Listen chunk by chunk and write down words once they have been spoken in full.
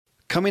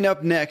Coming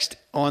up next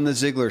on The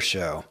Ziglar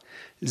Show,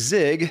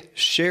 Zig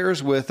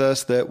shares with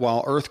us that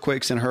while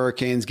earthquakes and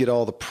hurricanes get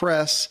all the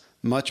press,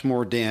 much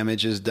more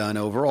damage is done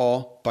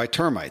overall by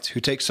termites, who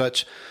take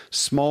such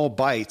small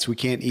bites we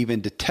can't even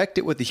detect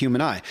it with the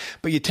human eye.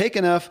 But you take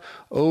enough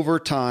over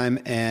time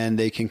and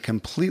they can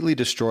completely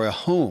destroy a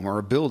home or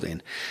a building.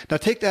 Now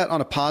take that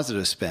on a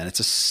positive spin. It's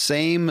the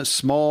same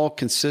small,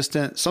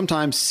 consistent,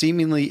 sometimes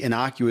seemingly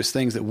innocuous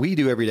things that we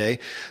do every day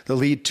that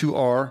lead to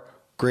our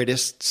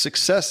greatest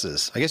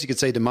successes. I guess you could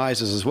say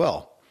demises as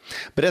well.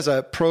 But as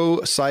a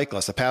pro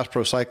cyclist, a past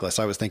pro cyclist,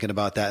 I was thinking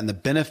about that. And the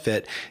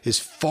benefit is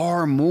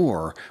far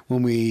more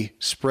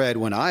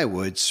when I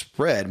would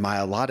spread my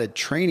allotted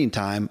training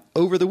time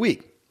over the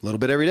week, a little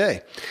bit every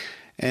day.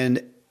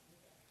 And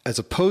as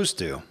opposed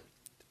to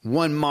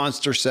one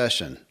monster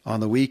session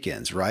on the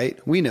weekends, right?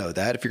 We know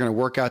that if you're going to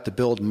work out to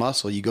build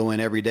muscle, you go in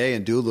every day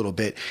and do a little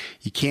bit.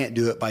 You can't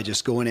do it by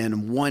just going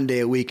in one day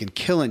a week and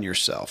killing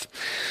yourself.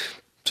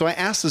 So I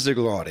asked the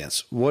Ziglar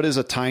audience, what is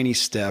a tiny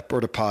step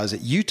or deposit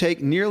you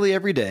take nearly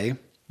every day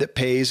that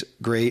pays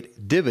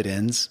great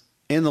dividends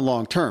in the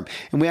long term?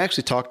 And we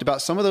actually talked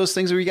about some of those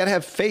things where you got to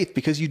have faith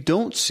because you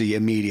don't see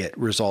immediate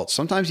results.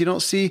 Sometimes you don't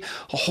see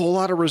a whole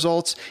lot of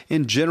results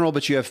in general,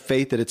 but you have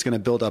faith that it's going to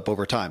build up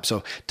over time.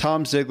 So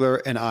Tom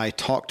Ziglar and I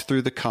talked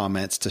through the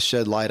comments to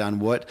shed light on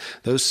what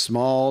those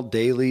small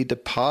daily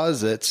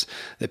deposits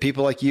that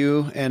people like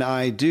you and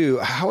I do,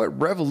 how it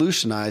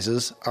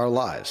revolutionizes our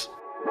lives.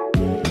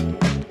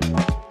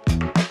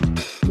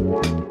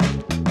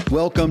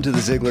 Welcome to The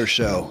Ziglar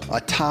Show,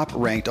 a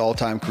top-ranked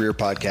all-time career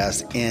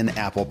podcast in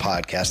Apple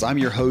Podcasts. I'm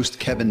your host,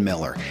 Kevin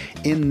Miller.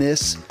 In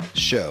this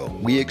show,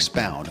 we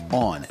expound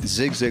on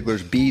Zig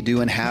Ziglar's be,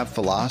 do, and have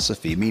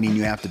philosophy, meaning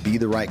you have to be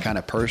the right kind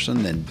of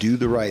person, then do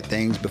the right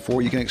things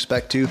before you can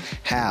expect to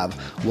have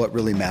what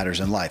really matters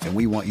in life. And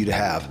we want you to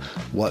have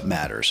what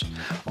matters.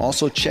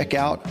 Also, check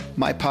out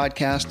my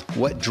podcast,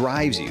 What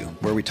Drives You,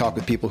 where we talk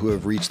with people who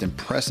have reached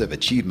impressive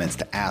achievements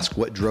to ask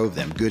what drove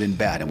them, good and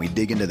bad. And we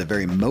dig into the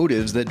very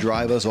motives that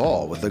drive us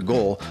all with the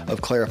goal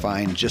of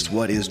clarifying just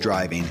what is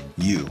driving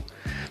you.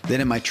 Then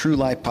in my True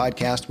Life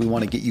podcast, we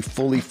want to get you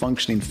fully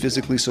functioning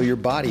physically so your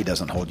body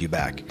doesn't hold you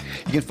back.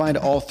 You can find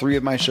all three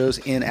of my shows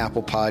in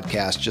Apple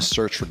Podcasts. Just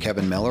search for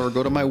Kevin Miller or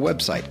go to my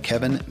website,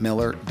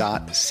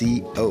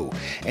 kevinmiller.co.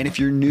 And if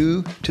you're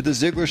new to The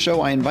Ziglar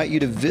Show, I invite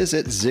you to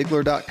visit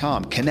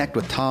Ziglar.com. Connect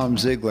with Tom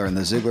Ziglar and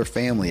the Ziglar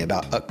family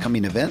about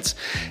upcoming events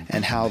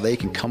and how they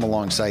can come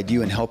alongside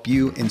you and help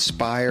you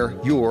inspire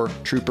your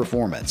true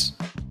performance.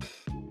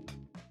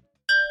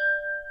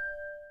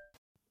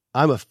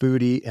 I'm a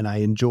foodie and I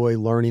enjoy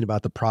learning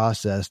about the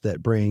process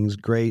that brings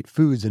great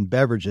foods and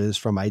beverages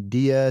from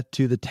idea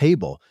to the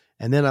table.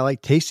 And then I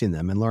like tasting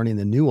them and learning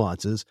the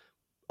nuances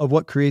of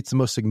what creates the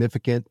most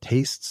significant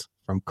tastes,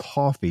 from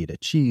coffee to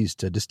cheese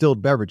to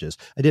distilled beverages.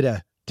 I did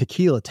a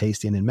tequila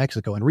tasting in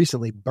Mexico and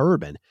recently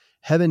bourbon.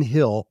 Heaven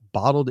Hill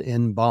Bottled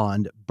in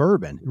Bond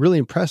Bourbon really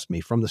impressed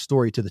me from the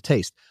story to the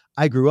taste.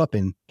 I grew up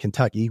in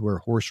Kentucky where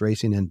horse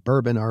racing and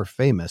bourbon are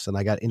famous, and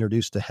I got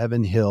introduced to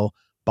Heaven Hill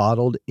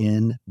Bottled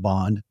in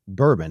Bond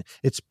Bourbon.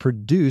 It's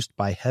produced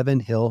by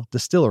Heaven Hill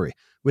Distillery,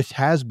 which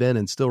has been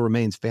and still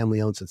remains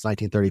family-owned since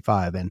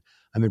 1935. And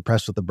I'm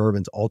impressed with the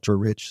bourbon's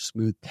ultra-rich,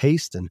 smooth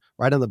taste. And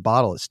right on the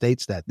bottle, it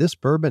states that this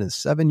bourbon is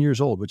 7 years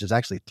old, which is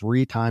actually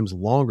 3 times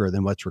longer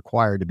than what's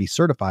required to be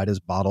certified as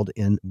bottled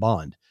in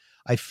bond.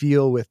 I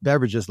feel with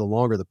beverages, the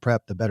longer the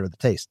prep, the better the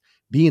taste.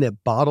 Being a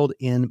bottled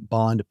in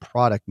bond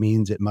product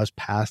means it must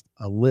pass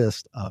a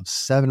list of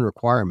 7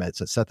 requirements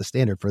that set the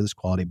standard for this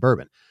quality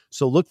bourbon.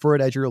 So look for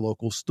it at your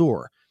local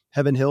store.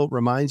 Heaven Hill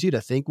reminds you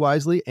to think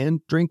wisely and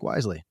drink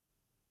wisely.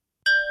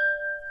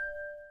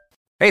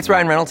 Hey, it's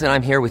Ryan Reynolds, and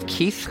I'm here with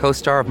Keith,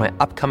 co-star of my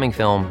upcoming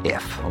film,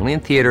 If, only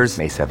in theaters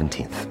May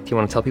 17th. Do you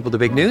want to tell people the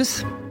big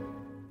news?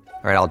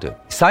 All right, I'll do it.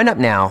 Sign up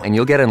now and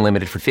you'll get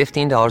unlimited for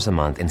 $15 a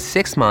month and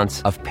 6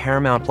 months of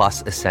Paramount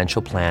Plus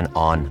Essential Plan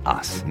on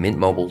us.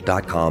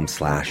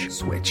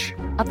 MintMobile.com/switch.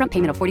 Upfront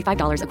payment of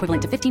 $45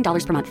 equivalent to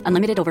 $15 per month.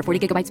 Unlimited over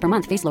 40 gigabytes per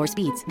month. Face lower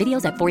speeds.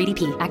 Videos at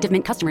 480p. Active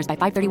Mint customers by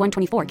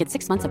 531.24 get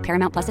 6 months of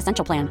Paramount Plus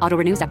Essential Plan. Auto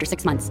renews after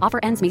 6 months. Offer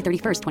ends May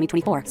 31st,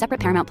 2024. Separate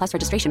Paramount Plus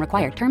registration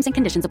required. Terms and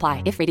conditions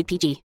apply if rated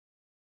PG.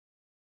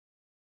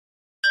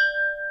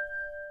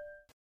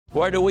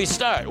 Where do we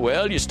start?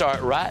 Well, you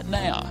start right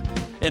now.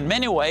 In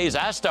many ways,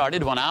 I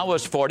started when I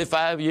was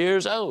 45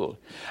 years old.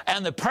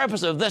 And the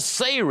purpose of this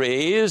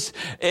series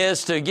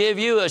is to give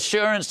you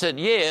assurance that,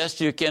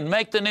 yes, you can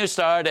make the new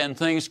start and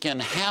things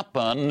can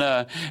happen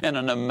in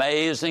an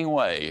amazing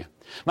way.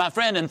 My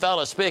friend and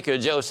fellow speaker,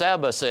 Joe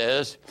Saba,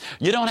 says,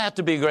 you don't have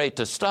to be great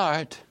to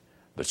start,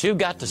 but you've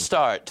got to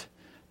start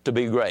to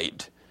be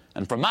great.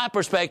 And from my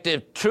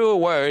perspective, truer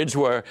words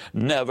were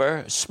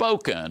never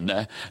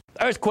spoken.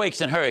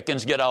 Earthquakes and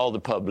hurricanes get all the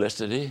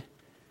publicity.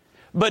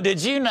 But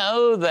did you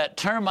know that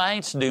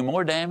termites do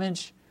more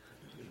damage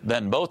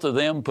than both of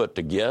them put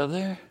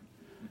together?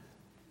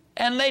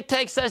 And they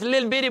take such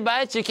little bitty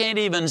bites you can't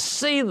even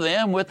see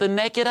them with the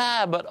naked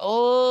eye. But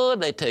oh,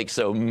 they take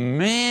so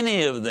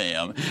many of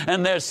them.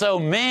 And there's so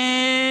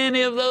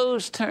many of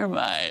those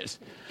termites.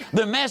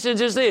 The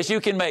message is this: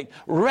 you can make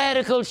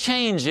radical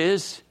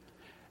changes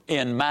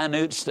in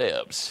minute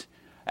steps.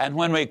 And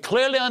when we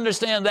clearly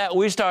understand that,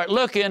 we start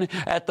looking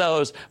at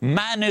those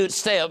minute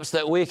steps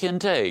that we can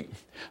take.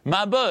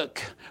 My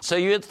book, So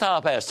You at the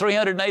Top, has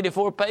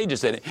 384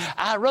 pages in it.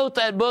 I wrote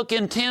that book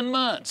in 10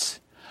 months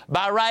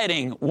by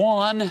writing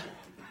 1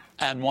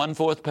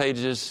 1/4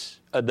 pages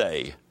a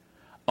day,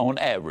 on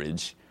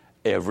average,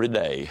 every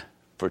day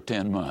for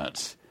 10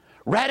 months.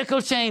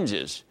 Radical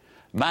changes,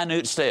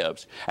 minute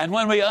steps. And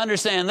when we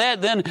understand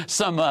that, then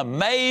some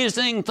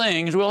amazing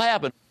things will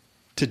happen.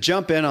 To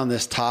jump in on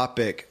this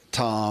topic,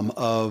 Tom,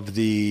 of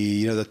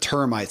the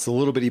termites, the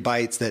little bitty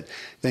bites that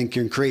then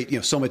can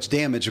create so much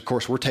damage. Of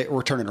course, we're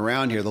turning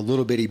around here, the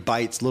little bitty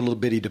bites, little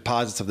bitty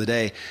deposits of the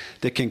day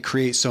that can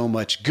create so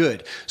much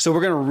good. So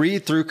we're going to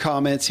read through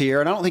comments here,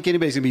 and I don't think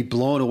anybody's going to be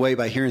blown away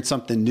by hearing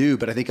something new,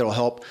 but I think it'll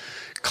help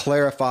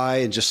clarify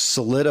and just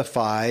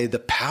solidify the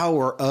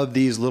power of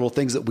these little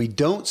things that we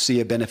don't see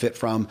a benefit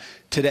from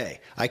today.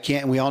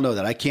 We all know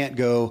that.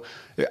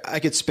 I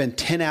could spend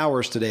 10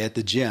 hours today at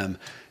the gym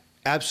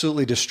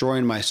absolutely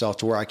destroying myself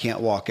to where I can't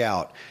walk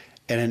out.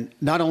 And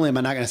not only am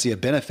I not going to see a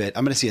benefit,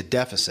 I'm going to see a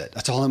deficit.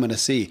 That's all I'm going to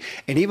see.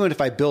 And even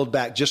if I build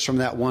back just from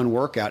that one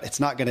workout,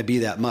 it's not going to be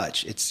that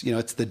much. It's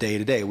the day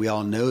to day. We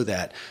all know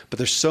that. But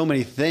there's so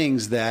many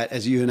things that,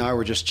 as you and I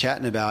were just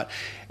chatting about,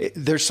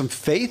 there's some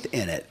faith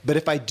in it. But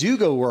if I do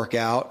go work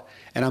out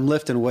and I'm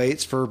lifting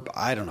weights for,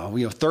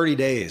 30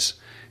 days,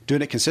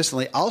 doing it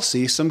consistently, I'll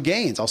see some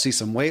gains. I'll see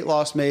some weight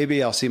loss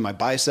maybe. I'll see my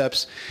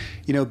biceps,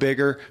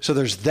 bigger. So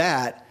there's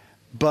that.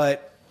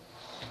 But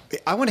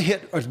I want to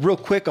hit real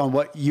quick on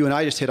what you and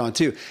I just hit on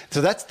too.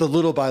 So that's the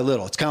little by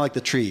little. It's kind of like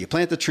the tree. You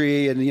plant the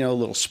tree and, a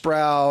little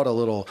sprout, a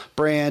little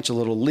branch, a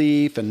little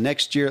leaf, and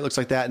next year it looks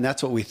like that. And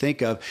that's what we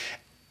think of.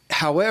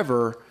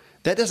 However,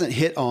 that doesn't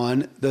hit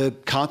on the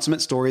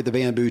consummate story of the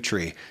bamboo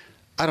tree.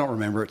 I don't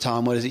remember it,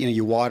 Tom. What is it?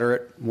 You water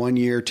it 1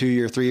 year, 2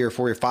 year, 3 year,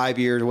 4 year, 5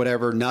 years,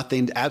 whatever,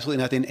 nothing,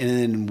 absolutely nothing. And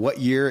then what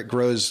year it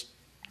grows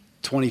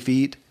 20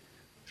 feet?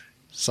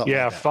 Something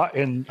like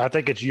and I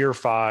think it's year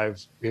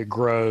 5. It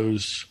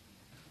grows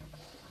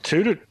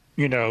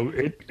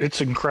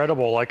it's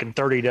incredible. Like in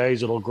 30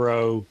 days, it'll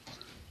grow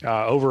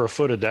over a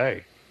foot a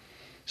day.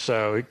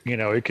 So,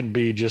 it can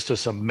be just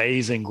this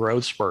amazing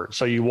growth spurt.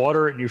 So you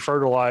water it and you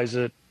fertilize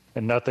it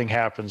and nothing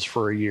happens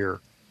for a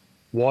year.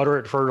 Water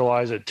it,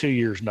 fertilize it, 2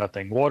 years,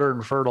 nothing. Water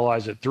and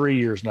fertilize it, 3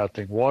 years,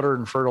 nothing. Water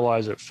and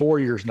fertilize it, 4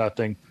 years,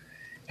 nothing.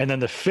 And then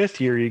the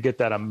 5th year, you get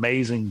that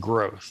amazing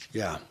growth.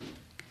 Yeah.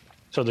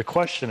 So the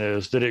question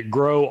is, did it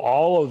grow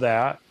all of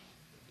that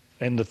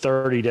in the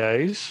 30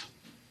 days,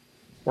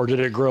 or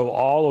did it grow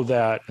all of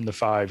that in the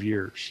 5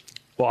 years?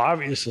 Well,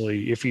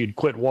 obviously, if you'd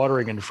quit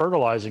watering and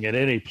fertilizing at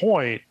any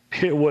point,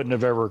 it wouldn't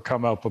have ever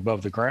come up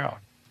above the ground.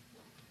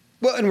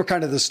 Well, and we're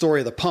kind of the story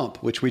of the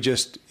pump, which we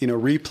just,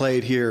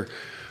 replayed here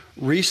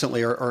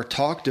recently or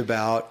talked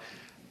about.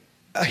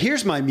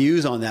 Here's my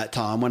muse on that,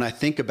 Tom, when I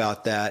think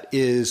about that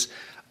is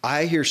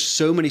I hear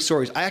so many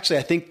stories. I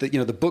think that,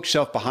 the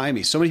bookshelf behind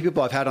me, so many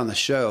people I've had on the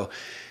show,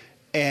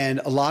 and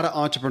a lot of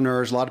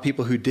entrepreneurs, a lot of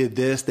people who did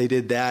this, they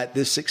did that,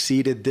 this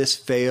succeeded, this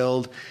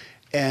failed.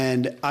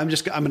 And I'm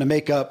going to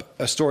make up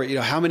a story.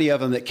 How many of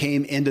them that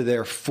came into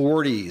their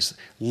 40s,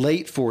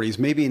 late 40s,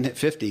 maybe in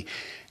 50,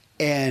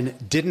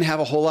 and didn't have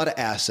a whole lot of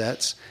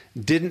assets,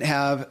 didn't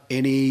have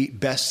any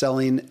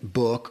best-selling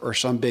book or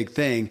some big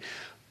thing,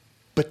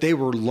 but they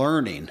were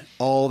learning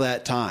all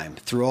that time.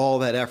 Through all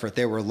that effort,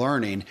 they were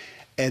learning.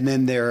 And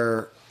then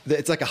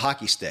it's like a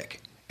hockey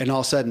stick. And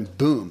all of a sudden,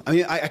 boom. I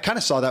mean, I kind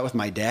of saw that with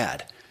my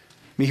dad. I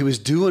mean, he was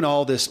doing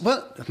all this.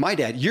 Well, my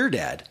dad, your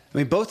dad. I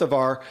mean, both of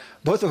our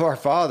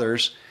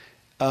fathers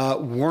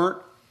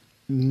weren't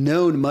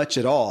known much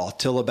at all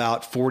till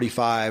about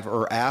 45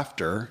 or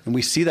after. And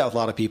we see that with a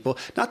lot of people.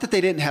 Not that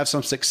they didn't have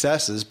some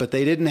successes, but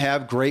they didn't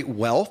have great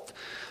wealth.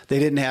 They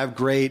didn't have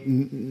great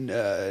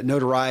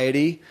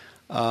notoriety.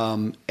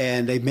 And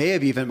they may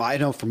have even, I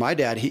know for my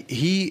dad,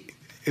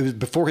 it was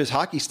before his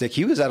hockey stick,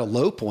 he was at a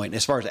low point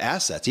as far as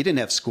assets. He didn't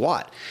have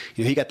squat.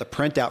 He got the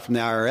printout from the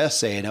IRS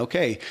saying,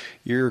 okay,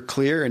 you're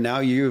clear. And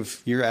now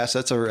your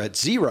assets are at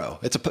zero.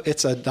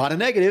 It's not a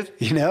negative,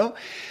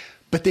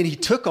 but then he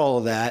took all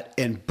of that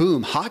and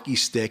boom, hockey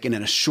stick. And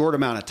in a short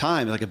amount of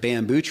time, like a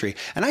bamboo tree.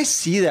 And I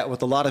see that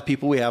with a lot of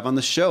people we have on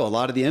the show, a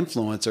lot of the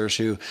influencers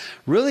who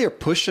really are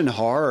pushing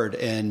hard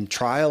and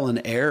trial and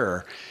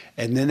error.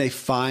 And then they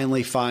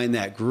finally find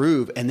that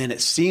groove. And then it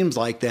seems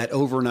like that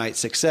overnight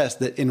success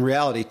that in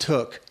reality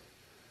took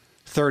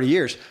 30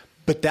 years.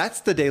 But that's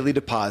the daily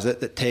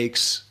deposit that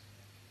takes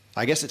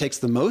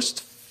the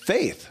most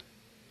faith.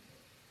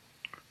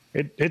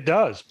 It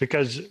does,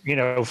 because,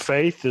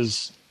 faith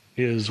is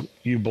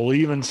you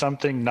believe in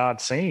something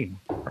not seen,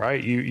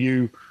 right?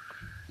 You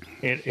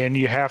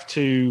have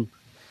to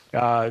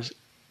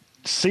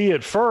see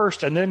it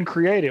first and then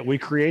create it. We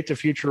create the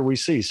future we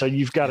see. So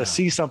you've got to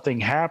see something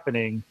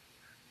happening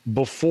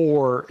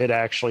before it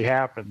actually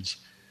happens.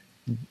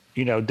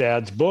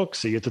 Dad's book,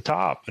 See at the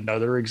Top,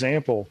 another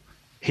example.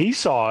 He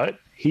saw it,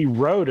 he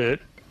wrote it,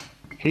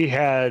 he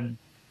had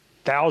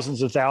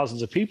thousands and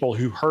thousands of people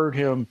who heard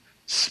him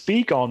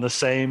speak on the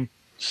same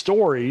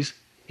stories.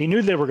 He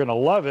knew they were going to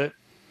love it,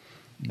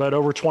 but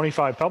over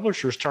 25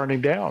 publishers turned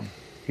him down.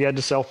 He had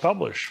to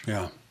self-publish.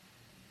 Yeah.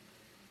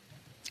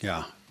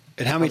 Yeah.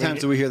 And how many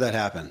times do we hear that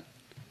happen?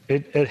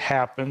 It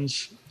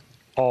happens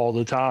all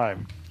the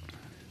time.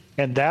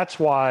 And that's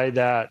why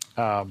that,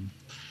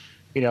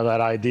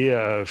 that idea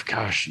of,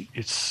 gosh,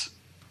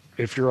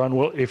 if you're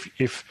unwilling,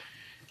 if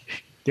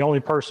the only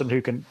person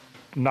who can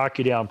knock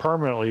you down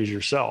permanently is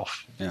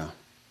yourself. Yeah.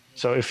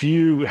 So if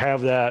you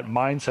have that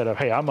mindset of,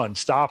 hey, I'm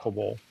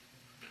unstoppable,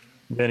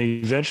 then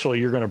eventually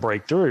you're going to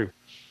break through.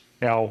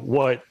 Now,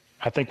 what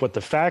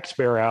the facts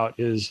bear out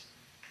is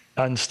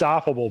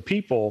unstoppable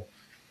people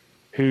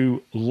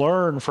who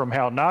learn from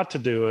how not to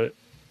do it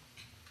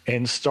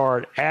and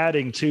start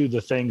adding to the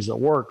things that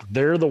work.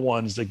 They're the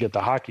ones that get the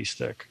hockey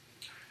stick.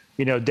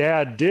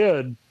 Dad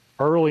did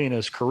early in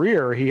his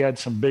career. He had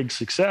some big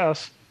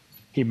success.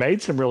 He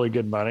made some really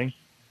good money,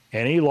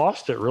 and he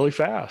lost it really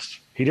fast.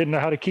 He didn't know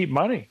how to keep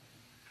money.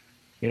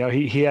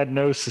 He had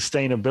no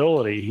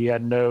sustainability. He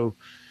had no,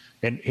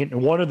 and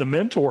one of the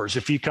mentors,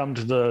 if you come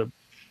to the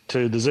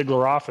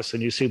Ziglar office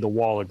and you see the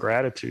wall of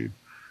gratitude,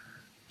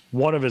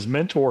 one of his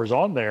mentors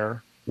on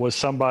there was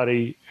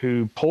somebody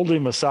who pulled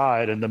him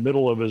aside in the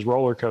middle of his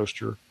roller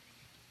coaster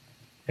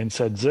and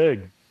said,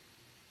 Zig,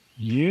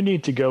 you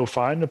need to go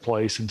find a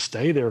place and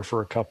stay there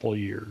for a couple of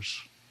years,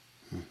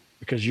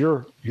 because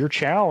your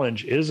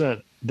challenge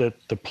isn't that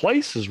the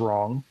place is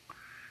wrong.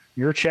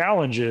 Your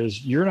challenge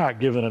is you're not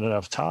giving it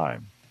enough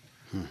time,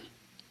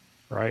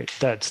 right?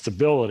 That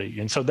stability.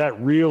 And so that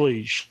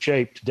really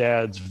shaped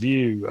Dad's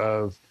view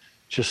of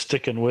just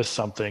sticking with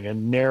something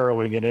and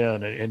narrowing it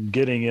in and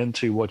getting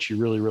into what you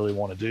really, really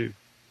want to do.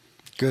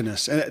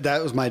 Goodness. And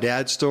that was my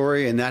dad's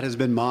story. And that has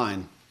been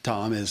mine,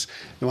 Tom, is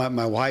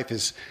my wife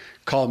has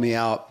called me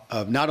out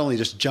of not only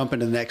just jumping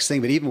to the next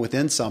thing, but even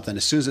within something,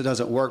 as soon as it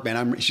doesn't work,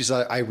 man, she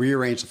said, I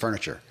rearrange the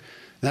furniture.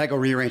 And then I go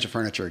rearrange the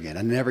furniture again.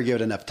 I never give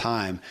it enough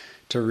time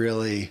to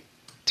really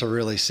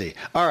see.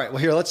 All right. Well,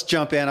 here, let's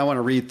jump in. I want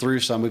to read through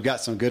some. We've got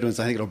some good ones.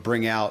 I think it'll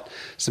bring out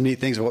some neat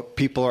things of what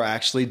people are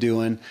actually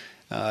doing.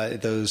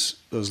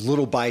 Those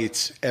little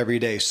bites every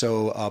day.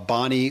 So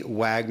Bonnie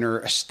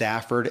Wagner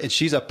Stafford, and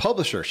she's a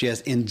publisher. She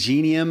has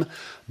Ingenium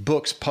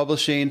Books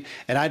Publishing,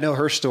 and I know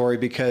her story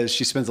because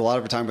she spends a lot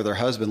of her time with her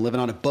husband living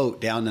on a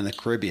boat down in the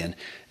Caribbean.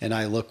 And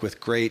I look with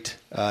great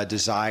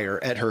desire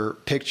at her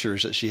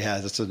pictures that she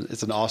has.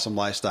 It's an awesome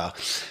lifestyle.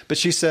 But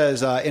she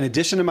says, in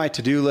addition to my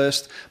to-do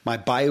list, my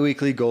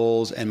biweekly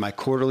goals, and my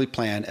quarterly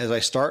plan, as I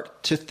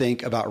start to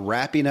think about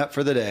wrapping up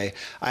for the day,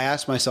 I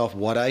ask myself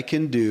what I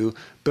can do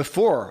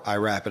before I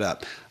wrap it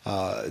up.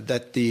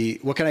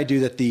 What can I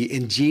do that the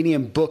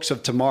Ingenium Books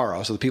of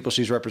tomorrow, so the people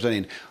she's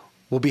representing,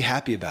 will be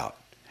happy about?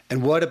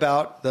 And what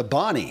about the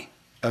Bonnie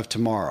of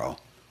tomorrow?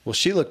 Will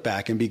she look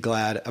back and be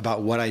glad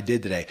about what I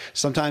did today?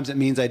 Sometimes it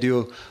means I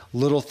do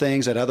little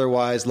things that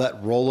otherwise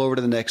let roll over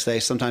to the next day.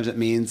 Sometimes it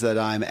means that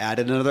I'm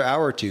added another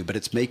hour or two, but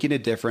it's making a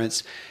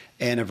difference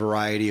in a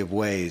variety of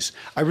ways.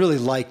 I really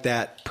like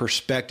that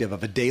perspective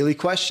of a daily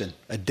question,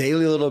 a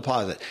daily little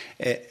deposit.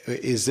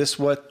 Is this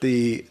what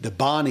the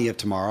Bonnie of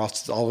tomorrow,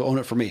 I'll own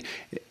it for me,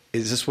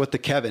 is this what the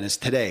Kevin is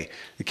today?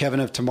 The Kevin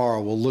of tomorrow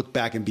will look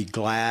back and be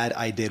glad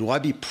I did. Will I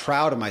be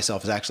proud of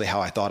myself is actually how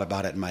I thought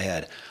about it in my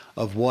head,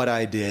 of what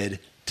I did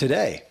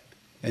today.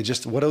 And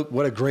just what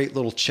a great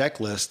little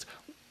checklist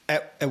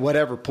at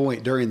whatever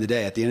point during the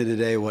day, at the end of the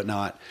day,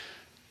 whatnot,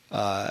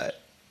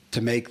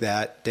 to make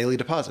that daily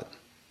deposit.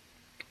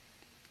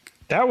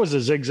 That was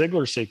a Zig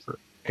Ziglar secret.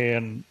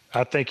 And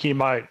I think he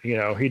might,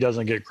 he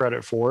doesn't get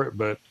credit for it,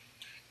 but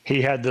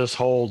he had this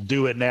whole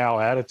do it now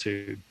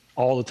attitude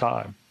all the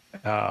time.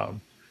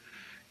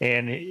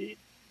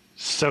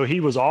 So he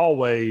was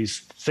always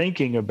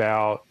thinking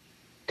about,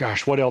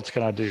 gosh, what else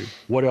can I do?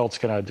 What else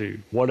can I do?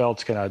 What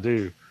else can I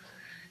do?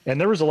 And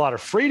there was a lot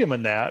of freedom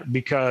in that,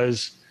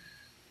 because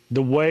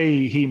the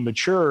way he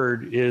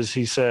matured is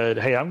he said,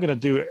 hey, I'm going to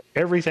do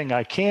everything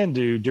I can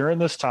do during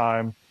this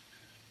time.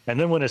 And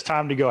then when it's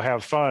time to go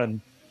have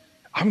fun,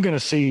 I'm going to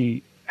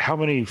see how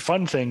many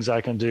fun things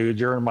I can do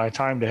during my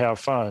time to have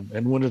fun.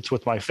 And when it's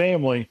with my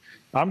family,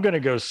 I'm going to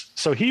go.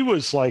 So he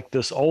was like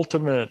this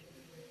ultimate,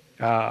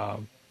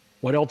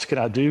 what else can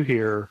I do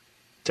here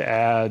to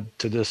add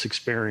to this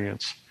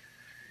experience?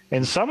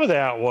 And some of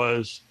that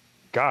was,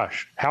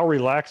 gosh, how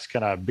relaxed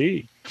can I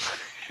be?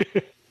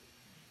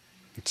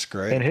 It's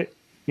great. And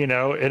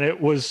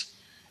it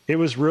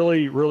was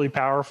really, really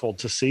powerful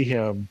to see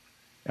him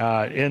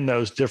in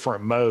those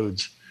different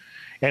modes.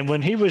 And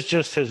when he was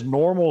just his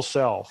normal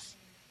self,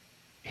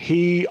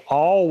 he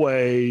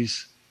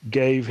always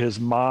gave his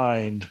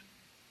mind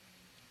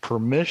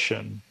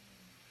permission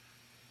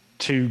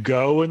to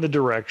go in the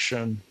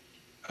direction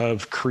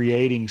of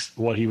creating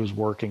what he was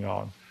working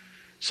on.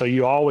 So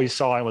you always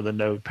saw him with a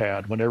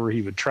notepad whenever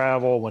he would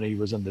travel, when he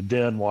was in the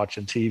den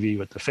watching TV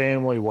with the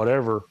family,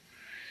 whatever.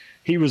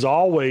 He was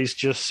always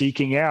just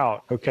seeking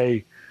out,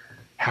 okay,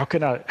 how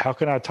can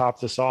I top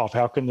this off?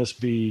 How can this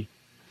be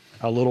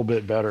a little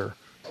bit better?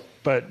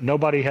 but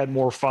nobody had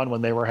more fun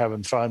when they were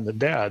having fun than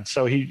Dad.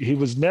 So he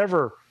was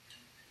never,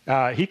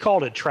 he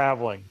called it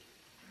traveling.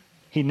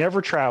 He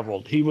never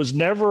traveled. He was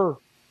never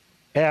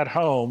at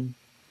home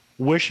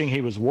wishing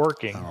he was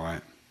working. All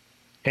right.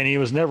 And he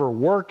was never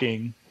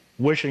working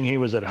wishing he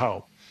was at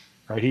home,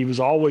 right? He was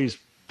always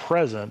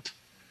present,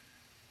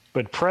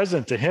 but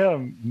present to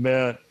him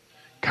meant,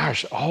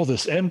 gosh, all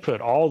this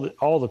input, all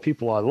the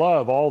people I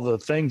love, all the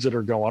things that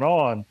are going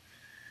on.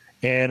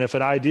 And if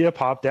an idea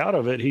popped out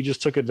of it, he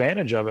just took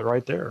advantage of it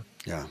right there.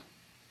 Yeah.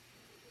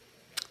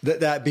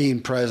 That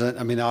being present,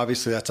 I mean,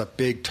 obviously that's a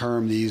big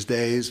term these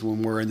days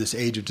when we're in this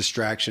age of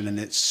distraction, and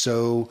it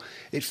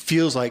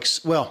feels like,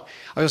 well,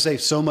 I was going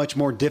to say so much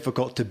more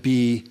difficult to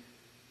be,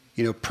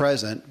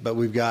 present, but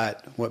we've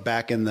got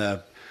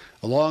a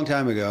long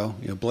time ago,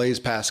 Blaise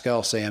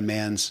Pascal saying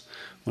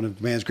one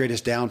of man's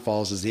greatest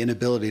downfalls is the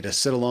inability to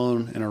sit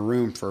alone in a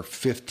room for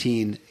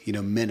 15,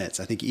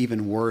 minutes. I think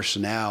even worse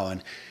now,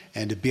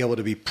 and to be able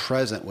to be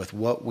present with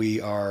what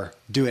we are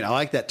doing. I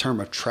like that term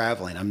of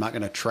traveling. I'm not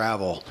going to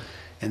travel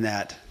in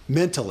that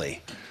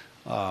mentally.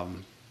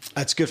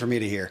 That's good for me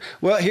to hear.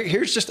 Well,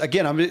 here's just,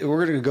 again,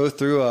 we're going to go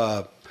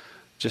through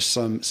just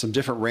some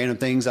different random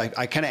things.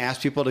 I kind of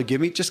ask people to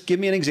give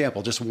me an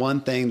example, just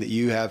one thing that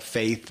you have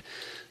faith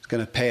is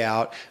going to pay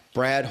out.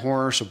 Brad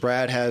Horner, so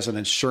Brad has an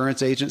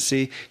insurance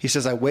agency. He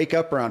says, I wake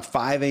up around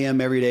 5 a.m.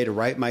 every day to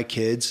write my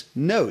kids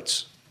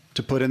notes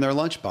to put in their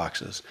lunch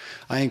boxes.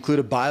 I include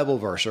a Bible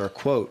verse or a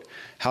quote,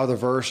 how the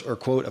verse or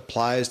quote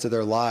applies to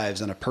their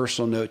lives, and a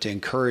personal note to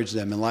encourage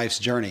them in life's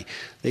journey.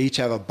 They each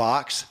have a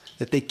box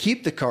that they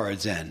keep the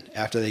cards in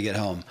after they get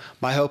home.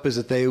 My hope is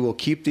that they will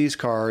keep these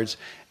cards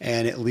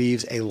and it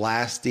leaves a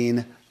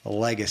lasting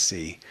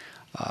legacy.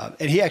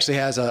 And he actually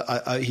has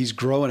he's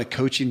growing a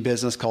coaching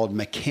business called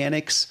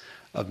Mechanics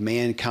of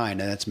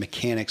Mankind, and that's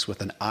mechanics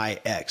with an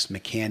IX,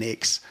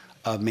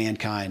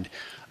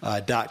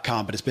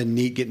 mechanicsofmankind.com. But it's been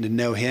neat getting to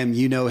know him.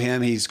 You know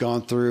him. He's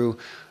gone through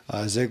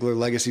Ziglar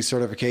Legacy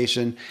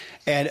certification.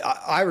 And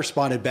I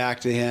responded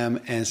back to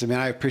him and said, man,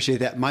 I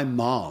appreciate that. My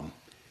mom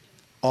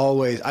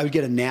I would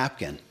get a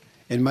napkin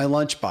in my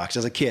lunchbox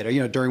as a kid,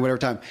 or, during whatever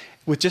time,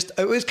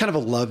 it was kind of a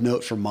love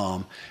note from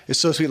Mom. It's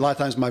so sweet. A lot of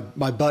times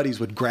my buddies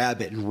would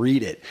grab it and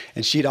read it,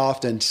 and she'd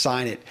often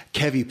sign it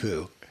Kevy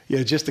Poo,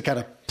 just to kind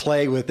of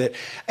play with it.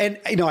 And,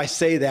 I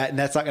say that, and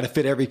that's not going to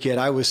fit every kid.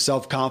 I was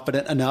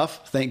self-confident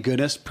enough, thank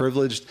goodness,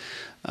 privileged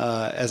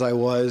as I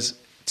was,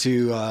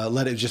 to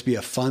let it just be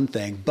a fun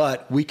thing.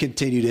 But we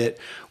continued it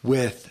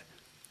with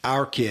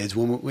our kids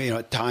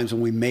at times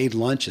when we made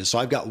lunches. So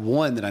I've got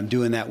one that I'm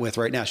doing that with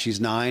right now.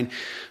 She's 9.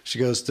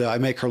 I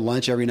make her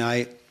lunch every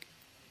night,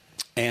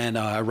 and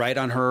I write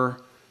on her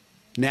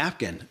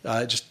napkin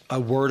just a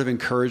word of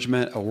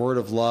encouragement, a word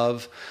of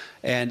love.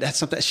 And that's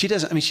something she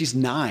doesn't, she's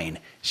 9.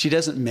 She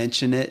doesn't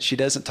mention it. She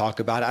doesn't talk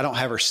about it. I don't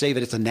have her save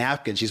it. It's a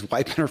napkin. She's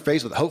wiping her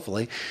face with it,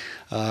 hopefully,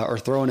 or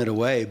throwing it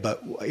away.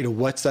 But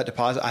what's that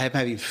deposit? I am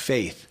having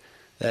faith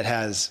that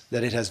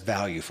it has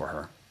value for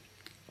her.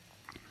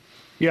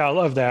 Yeah, I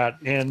love that.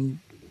 And,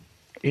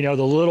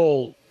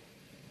 I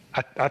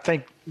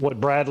think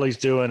what Bradley's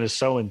doing is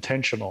so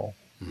intentional.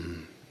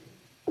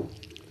 Mm-hmm.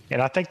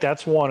 And I think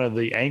that's one of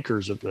the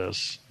anchors of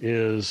this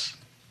is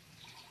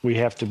we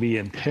have to be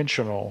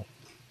intentional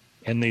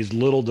in these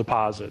little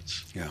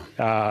deposits. Yeah.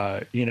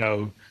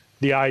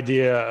 The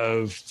idea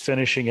of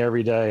finishing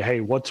every day, hey,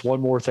 what's one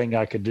more thing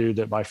I could do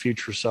that my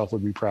future self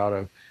would be proud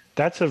of?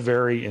 That's a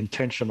very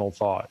intentional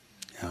thought.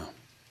 Yeah.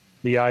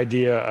 The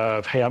idea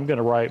of, hey, I'm going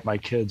to write my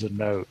kids a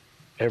note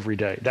every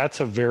day. That's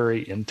a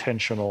very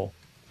intentional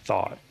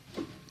thought.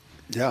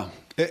 Yeah.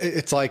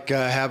 It's like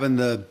having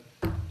the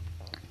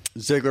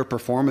Ziglar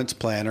Performance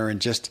Planner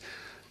and just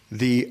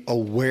the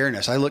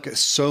awareness. I look at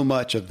so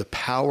much of the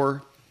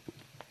power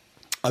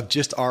of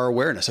just our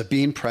awareness of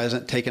being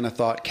present, taking a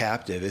thought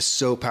captive is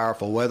so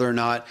powerful, whether or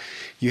not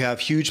you have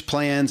huge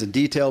plans and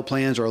detailed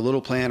plans or a little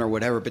plan or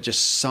whatever, but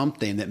just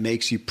something that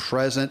makes you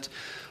present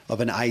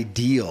of an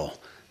ideal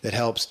that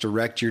helps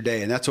direct your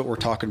day. And that's what we're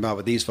talking about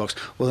with these folks.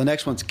 Well, the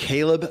next one's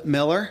Caleb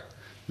Miller.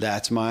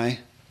 That's my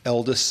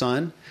eldest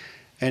son.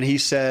 And he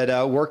said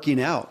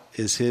working out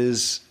is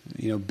his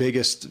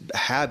biggest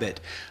habit.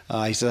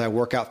 He says, I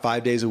work out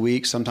 5 days a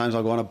week. Sometimes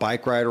I'll go on a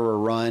bike ride or a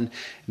run. It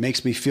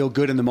makes me feel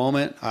good in the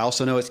moment. I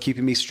also know it's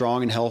keeping me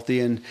strong and healthy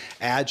and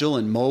agile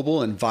and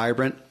mobile and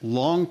vibrant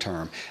long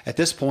term. At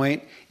this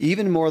point,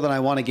 even more than I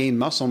want to gain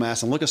muscle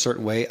mass and look a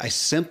certain way, I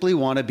simply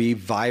want to be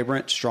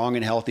vibrant, strong,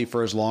 and healthy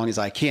for as long as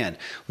I can,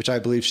 which I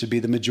believe should be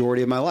the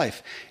majority of my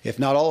life, if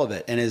not all of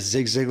it. And as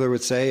Zig Ziglar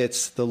would say,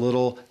 it's the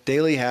little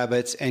daily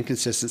habits and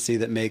consistency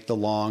that make the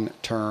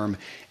long-term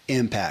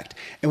impact.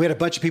 And we had a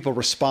bunch of people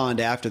respond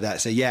after that,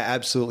 say, yeah,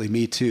 absolutely,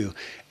 me too.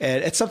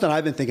 And it's something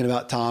I've been thinking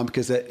about, Tom,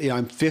 because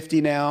I'm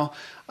 50 now.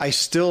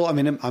 I'm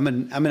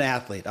an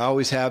athlete. I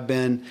always have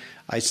been.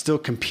 I still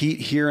compete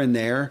here and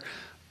there,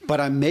 but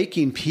I'm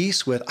making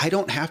peace with, I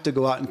don't have to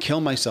go out and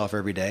kill myself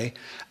every day.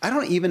 I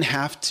don't even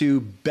have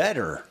to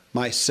better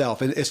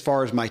myself as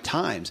far as my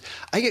times.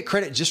 I get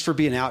credit just for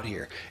being out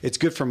here. It's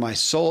good for my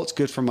soul. It's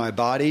good for my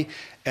body.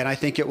 And I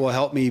think it will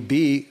help me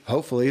be,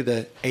 hopefully,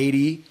 the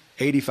 80,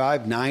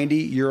 85,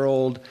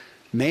 90-year-old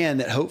man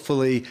that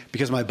hopefully,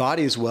 because my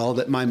body is well,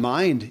 that my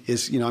mind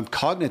is, I'm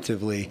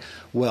cognitively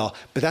well.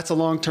 But that's a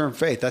long-term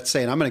faith. That's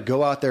saying I'm going to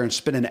go out there and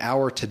spend an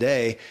hour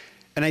today.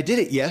 And I did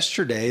it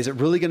yesterday. Is it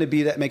really going to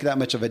be make that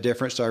much of a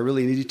difference? So I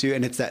really needed to.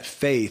 And it's that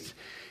faith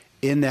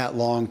in that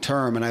long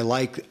term. And I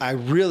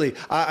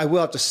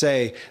will have to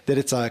say that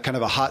it's a kind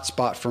of a hot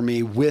spot for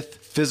me with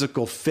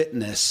physical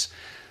fitness,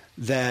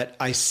 that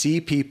I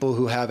see people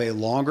who have a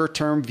longer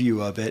term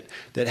view of it,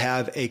 that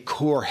have a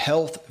core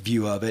health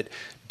view of it,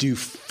 do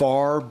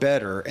far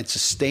better and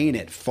sustain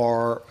it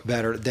far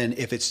better than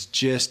if it's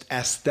just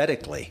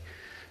aesthetically.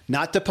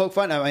 Not to poke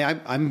fun. I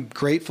mean, I'm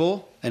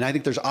grateful, and I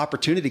think there's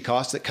opportunity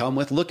costs that come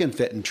with looking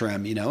fit and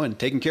trim, and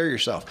taking care of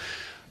yourself.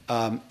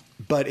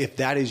 But if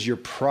that is your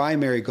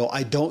primary goal,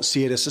 I don't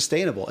see it as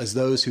sustainable as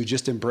those who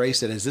just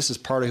embrace it as this is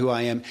part of who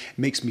I am. It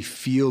makes me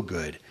feel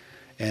good,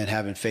 and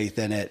having faith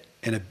in it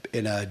in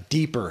a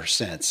deeper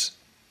sense,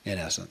 in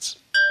essence.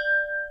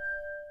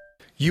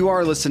 You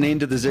are listening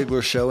to The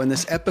Ziglar Show, and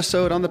this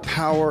episode on the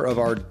power of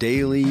our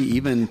daily,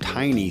 even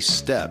tiny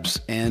steps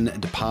and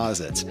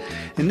deposits.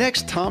 And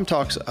next, Tom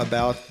talks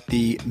about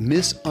the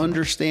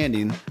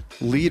misunderstanding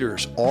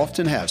leaders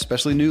often have,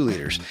 especially new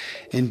leaders,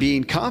 in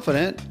being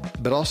confident,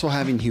 but also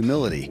having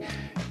humility,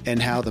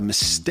 and how the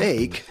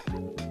mistake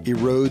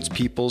erodes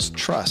people's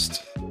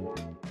trust.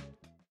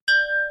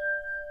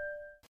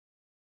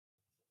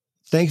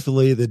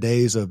 Thankfully, the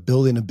days of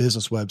building a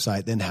business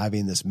website, then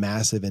having this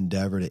massive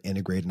endeavor to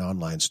integrate an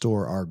online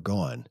store are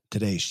gone.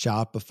 Today,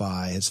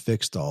 Shopify has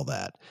fixed all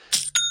that.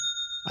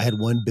 I had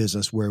one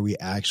business where we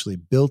actually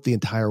built the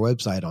entire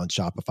website on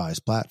Shopify's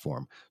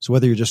platform. So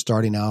whether you're just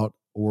starting out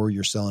or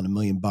you're selling $1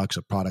 million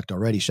of product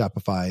already,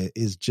 Shopify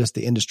is just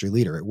the industry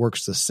leader. It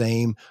works the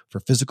same for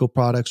physical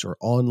products or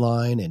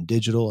online and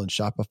digital, and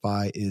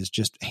Shopify is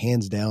just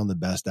hands down the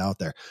best out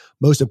there.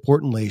 Most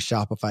importantly,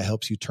 Shopify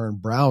helps you turn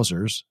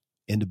browsers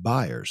into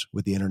buyers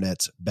with the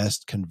internet's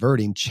best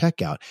converting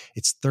checkout.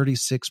 It's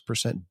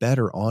 36%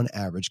 better on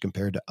average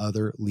compared to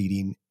other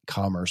leading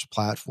commerce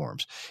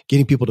platforms.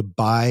 Getting people to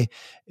buy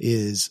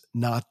is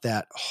not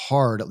that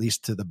hard, at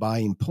least to the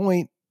buying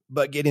point,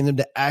 but getting them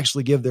to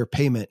actually give their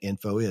payment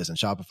info is, and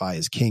Shopify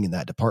is king in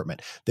that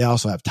department. They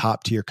also have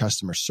top tier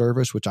customer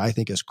service, which I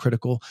think is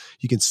critical.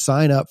 You can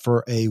sign up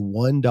for a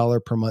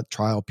 $1 per month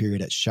trial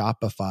period at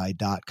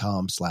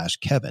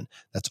shopify.com/Kevin.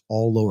 That's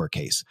all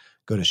lowercase.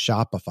 Go to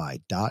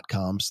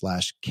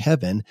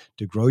shopify.com/Kevin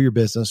to grow your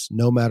business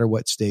no matter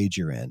what stage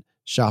you're in.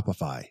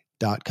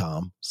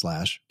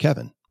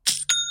 Shopify.com/Kevin.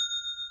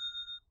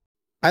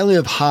 I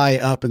live high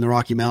up in the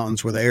Rocky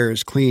Mountains where the air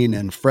is clean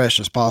and fresh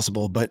as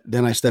possible, but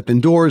then I step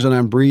indoors and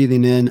I'm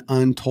breathing in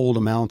untold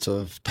amounts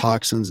of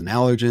toxins and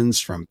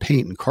allergens from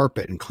paint and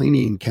carpet and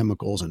cleaning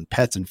chemicals and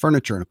pets and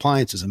furniture and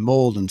appliances and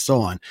mold and so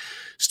on.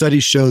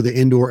 Studies show the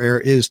indoor air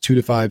is 2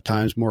 to 5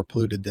 times more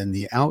polluted than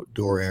the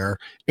outdoor air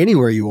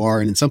anywhere you are,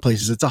 and in some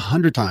places it's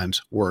 100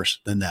 times worse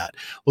than that.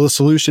 Well, the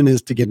solution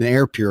is to get an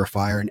air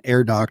purifier, and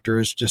Air Doctor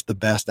is just the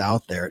best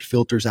out there. It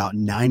filters out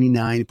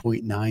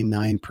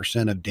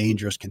 99.99% of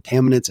dangerous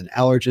contaminants and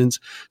allergens,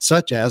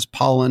 such as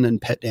pollen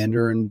and pet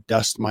dander and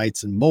dust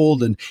mites and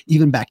mold and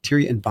even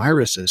bacteria and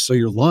viruses, so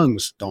your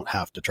lungs don't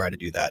have to try to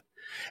do that.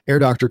 Air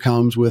Doctor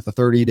comes with a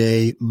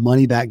 30-day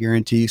money-back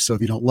guarantee, so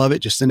if you don't love it,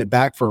 just send it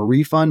back for a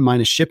refund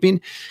minus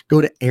shipping. Go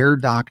to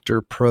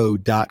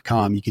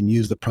airdoctorpro.com. You can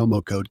use the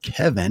promo code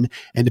Kevin,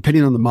 and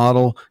depending on the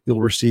model,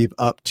 you'll receive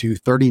up to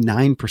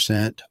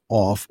 39%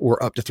 off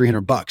or up to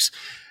 $300.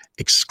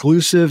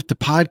 Exclusive to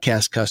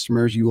podcast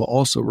customers, you will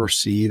also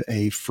receive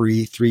a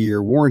free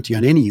 3-year warranty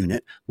on any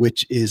unit,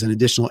 which is an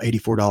additional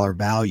 $84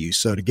 value.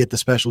 So to get the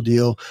special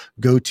deal,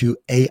 go to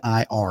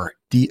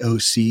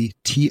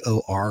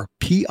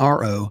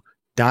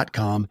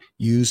airdoctorpro.com.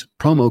 Use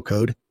promo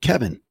code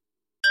Kevin.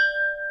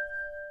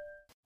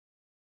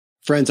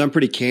 Friends, I'm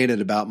pretty candid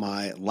about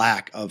my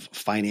lack of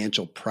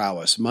financial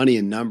prowess. Money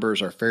and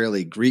numbers are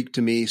fairly Greek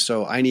to me,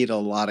 so I need a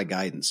lot of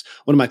guidance.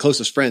 One of my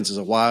closest friends is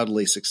a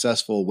wildly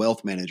successful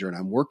wealth manager, and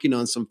I'm working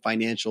on some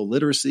financial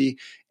literacy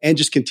and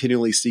just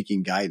continually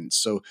seeking guidance.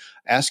 So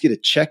I ask you to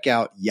check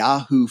out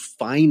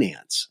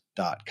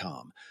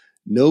yahoofinance.com.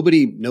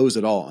 Nobody knows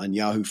it all on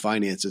Yahoo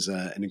Finance is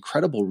an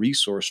incredible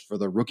resource for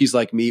the rookies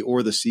like me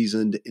or the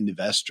seasoned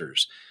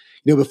investors.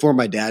 Before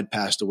my dad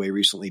passed away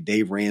recently,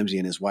 Dave Ramsey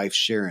and his wife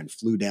Sharon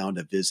flew down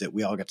to visit.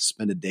 We all got to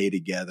spend a day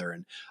together,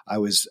 and I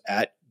was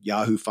at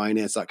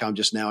yahoofinance.com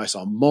just now. I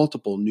saw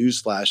multiple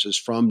news flashes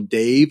from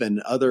Dave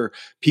and other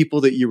people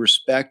that you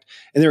respect,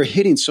 and they were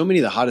hitting so many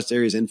of the hottest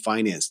areas in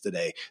finance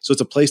today. So it's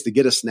a place to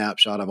get a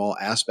snapshot of all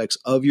aspects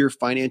of your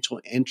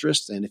financial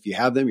interests, and if you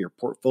have them, your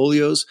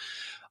portfolios.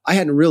 I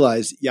hadn't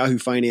realized Yahoo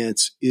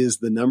Finance is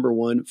the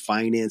 #1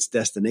 finance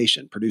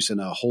destination, producing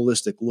a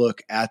holistic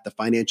look at the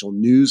financial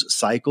news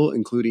cycle,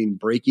 including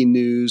breaking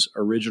news,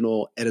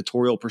 original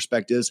editorial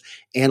perspectives,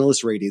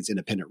 analyst ratings,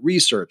 independent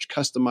research,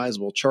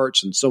 customizable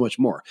charts, and so much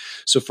more.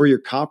 So for your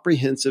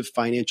comprehensive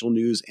financial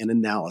news and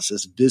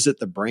analysis, visit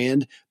the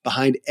brand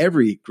behind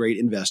every great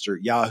investor,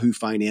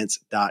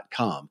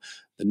 yahoofinance.com,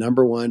 the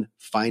 #1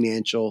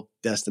 financial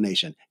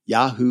destination,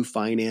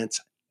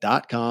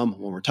 yahoofinance.com.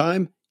 One more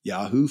time,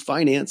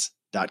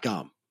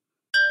 yahoofinance.com.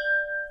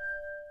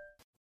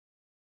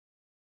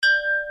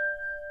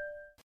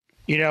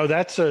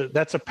 That's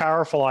a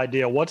powerful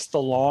idea. What's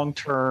the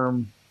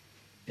long-term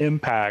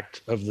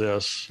impact of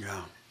this?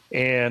 Yeah.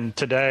 And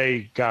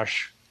today,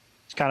 gosh,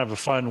 it's kind of a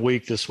fun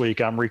week this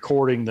week. I'm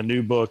recording the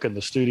new book in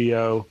the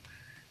studio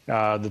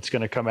that's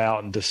going to come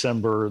out in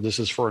December. This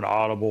is for an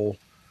Audible,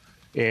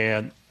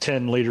 and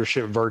 10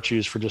 leadership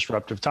virtues for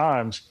disruptive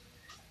times.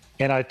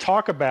 And I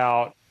talk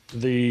about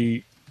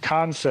the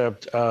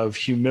concept of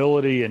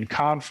humility and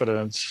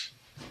confidence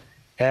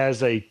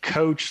as a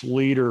coach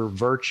leader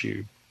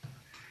virtue.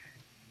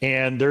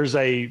 And there's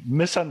a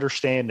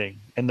misunderstanding.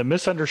 And the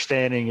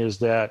misunderstanding is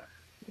that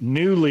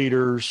new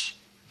leaders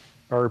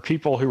or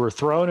people who are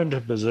thrown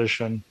into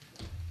position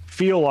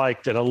feel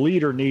like that a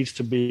leader needs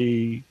to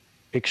be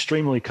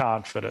extremely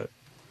confident.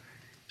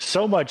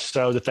 So much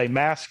so that they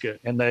mask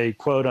it and they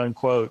quote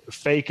unquote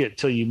fake it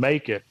till you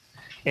make it.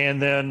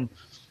 And then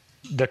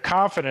the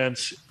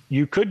confidence,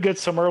 you could get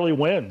some early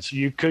wins.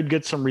 You could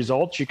get some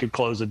results. You could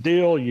close a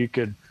deal. You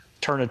could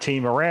turn a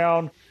team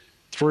around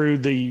through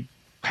the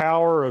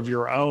power of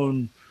your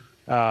own,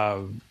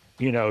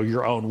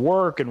 your own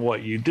work and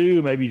what you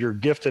do. Maybe you're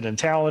gifted and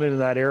talented in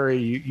that area.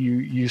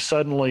 You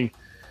suddenly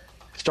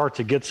start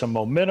to get some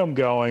momentum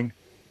going.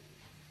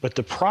 But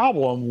the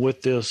problem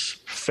with this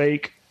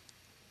fake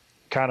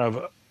kind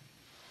of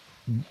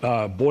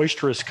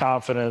boisterous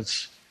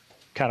confidence,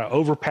 kind of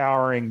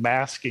overpowering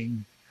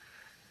masking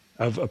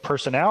of a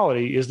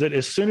personality is that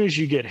as soon as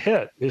you get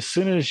hit, as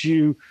soon as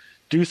you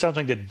do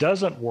something that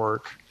doesn't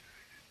work,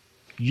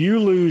 you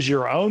lose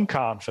your own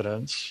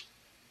confidence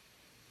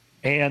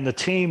and the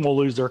team will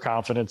lose their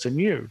confidence in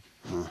you.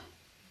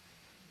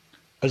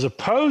 As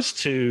opposed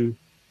to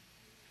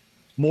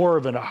more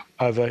of an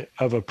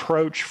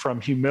approach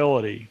from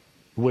humility,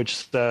 which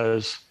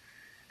says,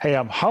 hey,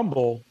 I'm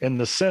humble in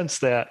the sense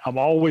that I'm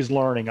always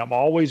learning, I'm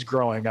always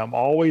growing, I'm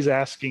always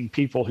asking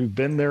people who've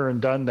been there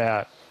and done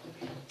that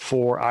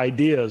for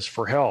ideas,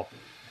 for help.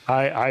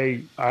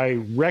 I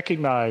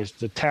recognize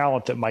the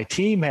talent that my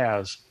team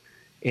has,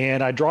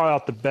 and I draw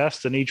out the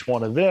best in each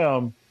one of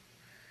them.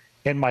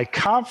 And my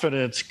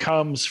confidence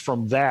comes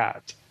from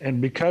that.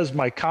 And because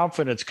my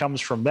confidence comes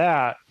from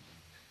that,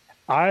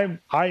 I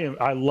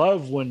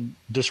love when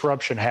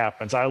disruption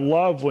happens. I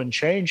love when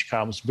change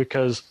comes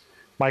because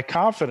my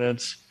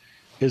confidence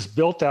is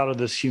built out of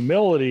this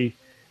humility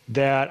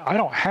that I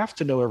don't have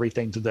to know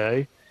everything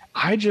today.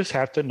 I just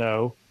have to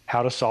know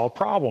how to solve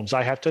problems.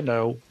 I have to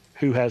know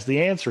who has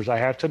the answers. I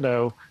have to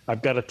know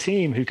I've got a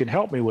team who can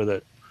help me with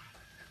it.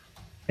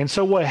 And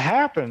so what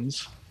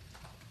happens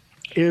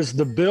is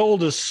the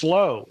build is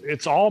slow.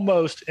 It's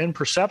almost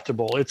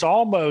imperceptible. It's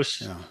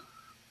almost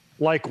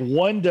like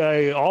one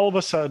day, all of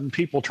a sudden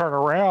people turn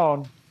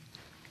around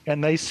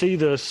and they see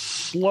this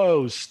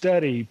slow,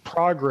 steady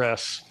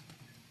progress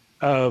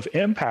of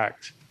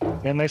impact.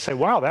 And they say,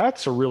 wow,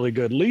 that's a really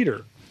good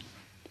leader.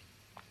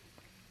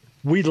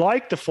 We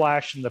like the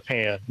flash in the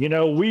pan.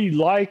 We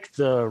like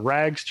the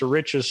rags to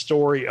riches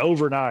story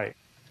overnight.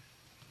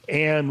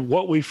 And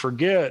what we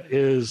forget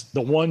is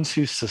the ones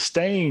who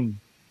sustain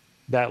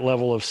that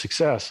level of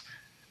success,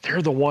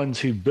 they're the ones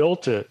who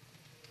built it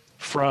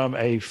from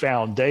a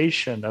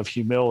foundation of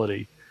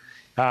humility.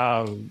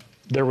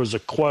 There was a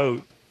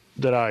quote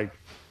that I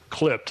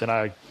clipped, and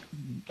I'm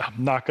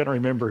not going to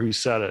remember who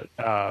said it,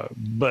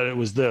 but it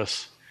was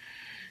this.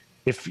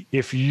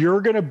 If you're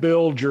going to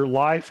build your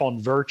life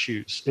on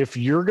virtues, if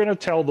you're going to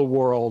tell the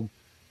world,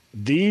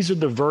 these are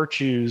the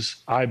virtues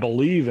I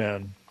believe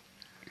in,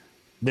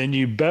 then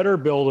you better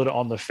build it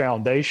on the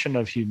foundation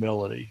of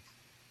humility.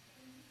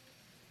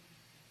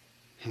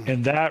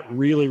 And that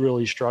really,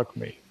 really struck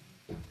me.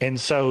 And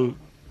so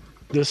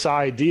this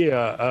idea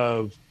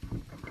of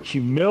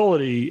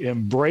humility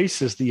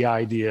embraces the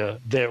idea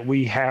that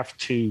we have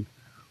to,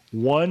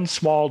 one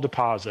small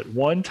deposit,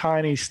 one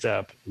tiny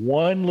step,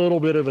 one little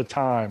bit at a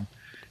time,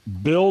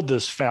 build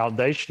this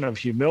foundation of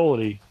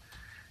humility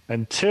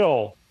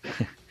until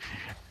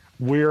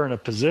we're in a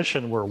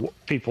position where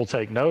people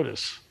take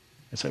notice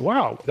and say,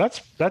 wow,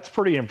 that's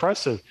pretty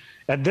impressive.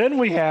 And then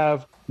we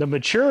have the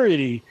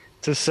maturity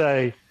to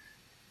say,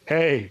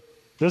 hey,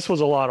 this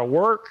was a lot of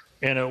work,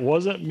 and it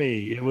wasn't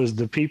me. It was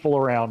the people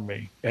around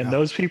me. And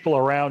those people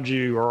around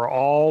you are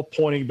all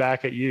pointing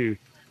back at you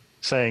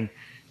saying,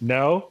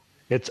 no,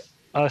 it's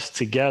us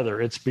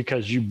together. It's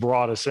because you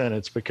brought us in.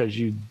 It's because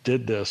you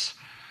did this.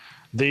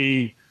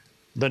 The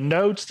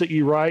notes that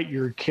you write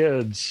your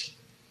kids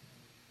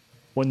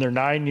when they're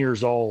 9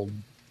 years old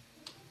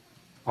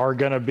are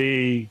going to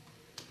be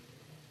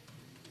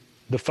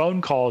the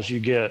phone calls you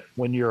get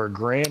when you're a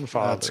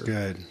grandfather. That's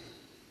good.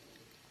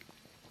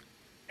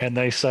 And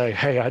they say,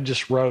 hey, I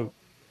just wrote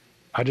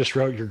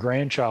your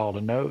grandchild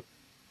a note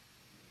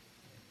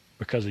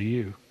because of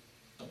you.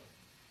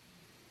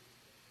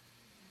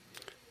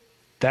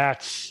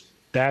 That's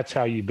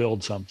how you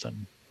build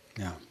something.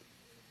 Yeah.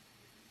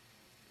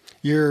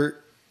 You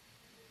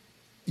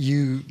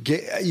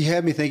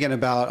had me thinking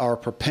about our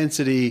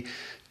propensity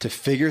to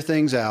figure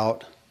things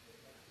out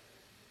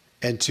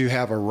and to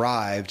have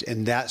arrived,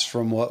 and that's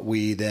from what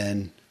we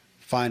then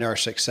find our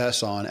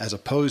success on, as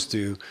opposed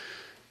to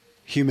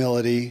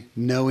humility,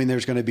 knowing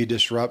there's going to be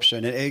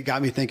disruption. It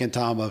got me thinking,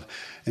 Tom, of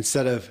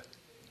instead of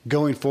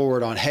going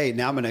forward on, hey,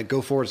 now I'm going to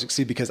go forward and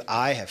succeed because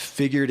I have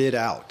figured it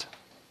out.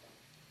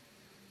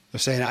 They're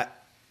saying,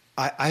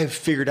 I have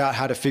figured out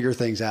how to figure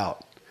things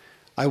out.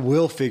 I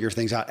will figure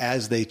things out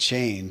as they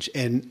change,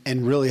 and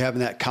really having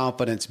that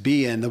confidence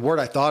be in. The word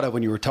I thought of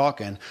when you were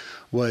talking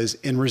was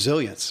in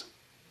resilience.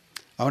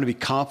 I want to be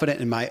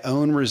confident in my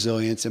own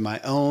resilience, in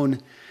my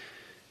own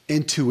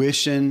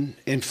intuition,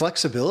 in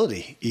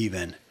flexibility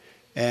even.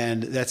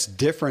 And that's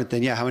different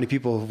than, how many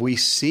people have we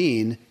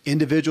seen,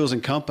 individuals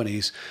and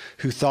companies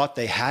who thought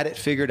they had it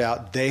figured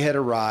out, they had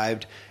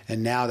arrived,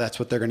 and now that's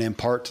what they're going to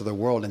impart to the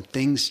world. And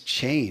things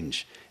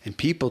change and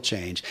people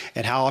change.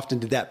 And how often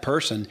did that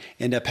person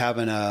end up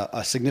having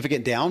a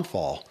significant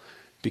downfall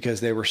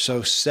because they were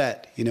so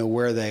set,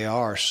 where they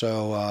are.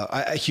 So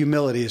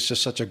humility is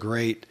just such a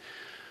great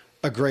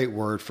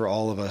word for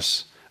all of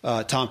us.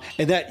 Tom,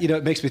 and that,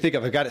 it makes me think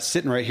of, I've got it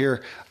sitting right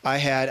here. I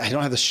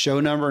don't have the show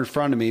number in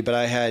front of me, but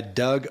I had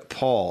Doug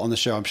Paul on the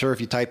show. I'm sure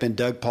if you type in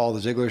Doug Paul, The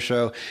Ziglar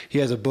Show, he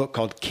has a book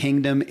called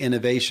Kingdom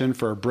Innovation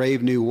for a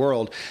Brave New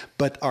World.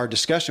 But our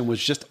discussion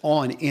was just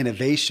on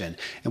innovation.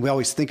 And we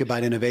always think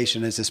about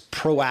innovation as this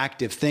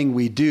proactive thing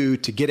we do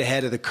to get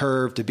ahead of the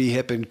curve, to be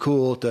hip and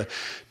cool,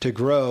 to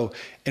grow.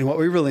 And what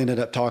we really ended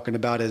up talking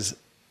about is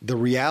the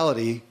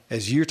reality,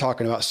 as you're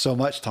talking about so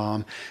much,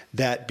 Tom,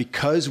 that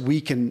because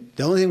the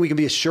only thing we can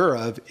be sure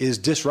of is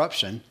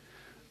disruption.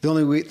 The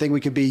only thing we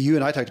can be, you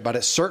and I talked about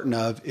it, certain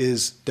of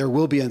is there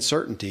will be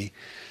uncertainty.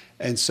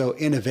 And so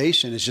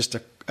innovation is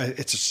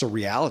it's just a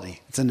reality.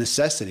 It's a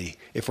necessity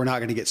if we're not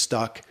going to get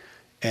stuck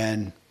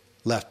and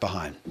left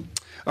behind.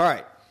 All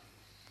right.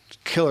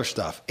 Killer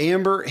stuff.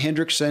 Amber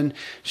Hendrickson,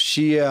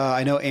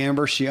 I know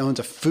Amber, she owns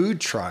a food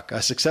truck,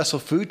 a successful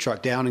food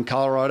truck down in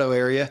Colorado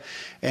area,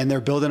 and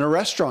they're building a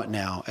restaurant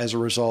now as a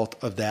result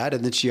of that.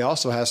 And then she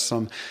also has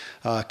some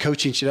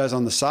coaching she does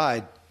on the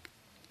side.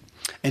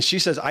 And she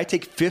says, I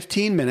take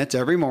 15 minutes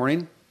every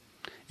morning,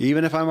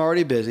 even if I'm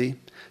already busy,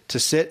 to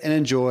sit and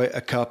enjoy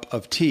a cup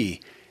of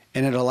tea.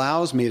 And it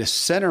allows me to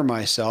center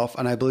myself.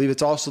 And I believe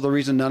it's also the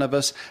reason none of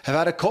us have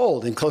had a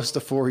cold in close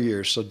to 4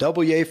 years. So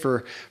double yay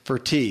for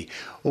tea.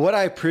 What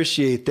I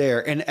appreciate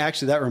there, and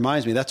actually that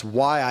reminds me, that's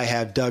why I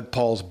have Doug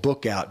Paul's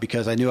book out,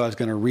 because I knew I was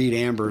going to read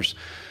Amber's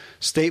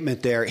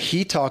statement there.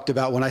 He talked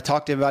about, when I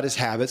talked to him about his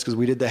habits, because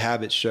we did the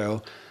habits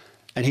show,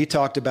 and he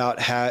talked about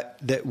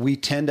that we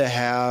tend to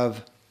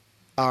have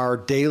our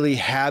daily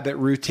habit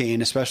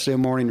routine, especially a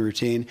morning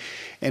routine,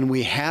 and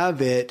we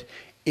have it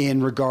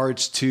in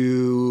regards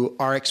to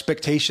our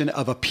expectation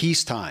of a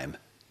peacetime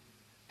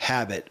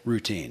habit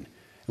routine.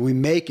 And we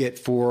make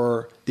it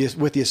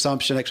with the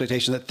assumption,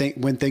 expectation that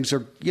when things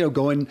are,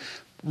 going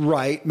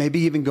right,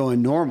 maybe even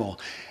going normal.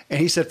 And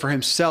he said for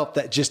himself,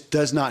 that just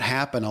does not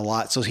happen a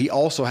lot. So he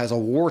also has a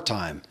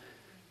wartime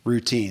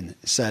routine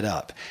set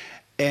up.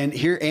 And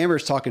here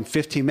Amber's talking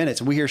 15 minutes.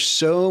 And we hear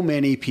so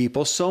many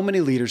people, so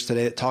many leaders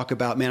today that talk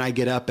about, man, I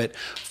get up at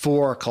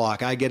 4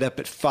 o'clock. I get up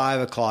at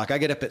 5 o'clock. I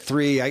get up at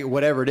 3,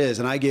 whatever it is.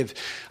 And I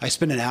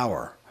spend an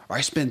hour, or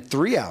I spend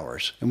 3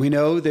 hours. And we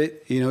know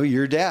that,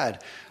 your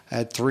dad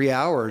had 3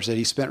 hours that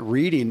he spent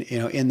reading,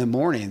 in the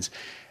mornings.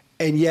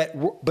 And yet,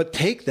 but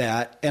take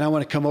that, and I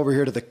want to come over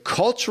here to the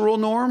cultural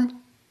norm.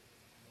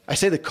 I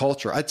say the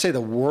culture, I'd say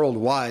the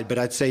worldwide, but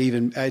I'd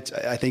say I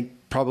think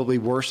probably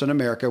worse in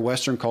America,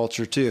 Western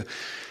culture too,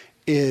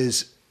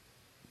 is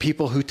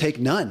people who take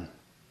none,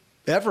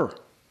 ever.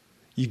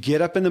 You get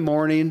up in the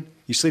morning,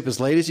 you sleep as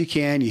late as you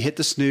can, you hit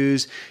the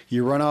snooze,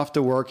 you run off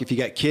to work. If you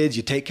got kids,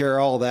 you take care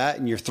of all that,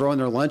 and you're throwing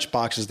their lunch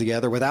boxes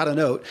together without a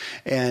note,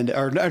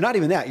 or not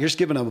even that. You're just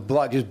giving them a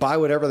block. Just buy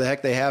whatever the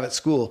heck they have at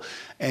school,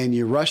 and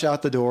you rush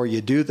out the door, you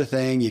do the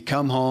thing, you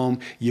come home,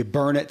 you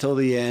burn it till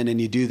the end,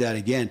 and you do that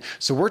again.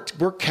 So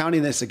we're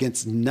counting this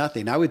against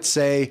nothing. I would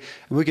say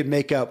we could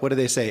make up, what do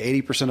they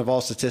say? 80% of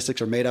all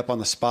statistics are made up on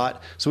the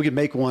spot. So we could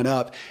make one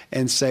up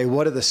and say,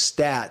 what are the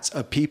stats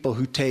of people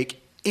who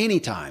take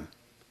any time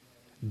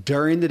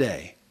during the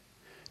day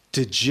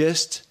to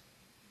just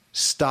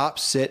stop,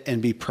 sit,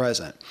 and be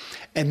present?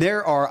 And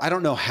there are, I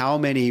don't know how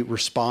many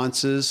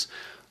responses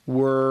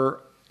were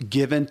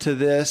given to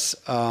this.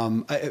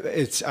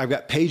 I've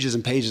got pages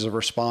and pages of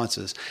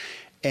responses,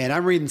 and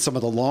I'm reading some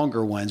of the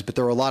longer ones, but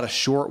there are a lot of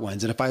short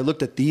ones. And if I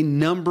looked at the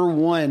number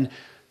one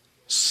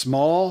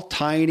small,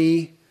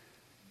 tiny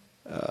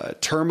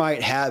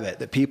termite habit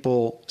that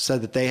people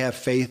said that they have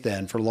faith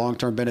in for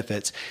long-term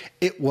benefits,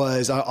 it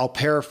was, I'll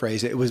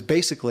paraphrase it, it was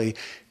basically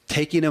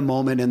taking a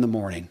moment in the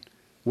morning,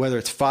 whether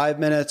it's 5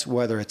 minutes,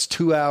 whether it's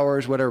 2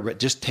 hours, whatever, but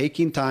just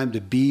taking time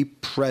to be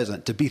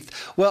present,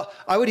 well,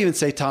 I would even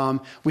say,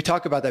 Tom, we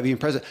talk about that being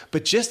present,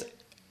 but just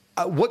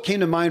what came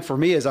to mind for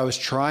me as I was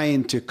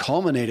trying to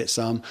culminate it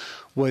some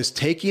was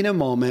taking a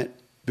moment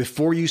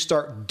before you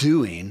start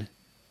doing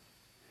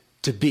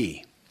to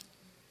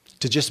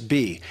just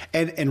be.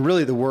 And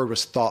really the word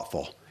was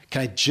thoughtful.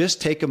 Can I just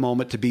take a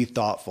moment to be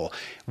thoughtful?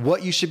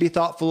 What you should be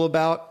thoughtful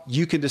about,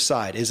 you can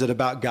decide. Is it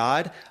about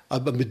God? A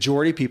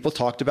majority of people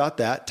talked about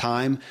that.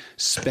 Time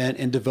spent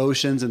in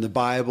devotions in the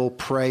Bible,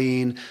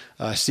 praying,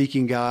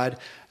 seeking God.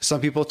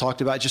 Some people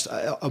talked about just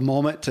a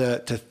moment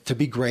to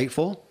be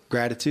grateful,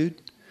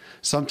 gratitude.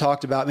 Some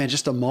talked about,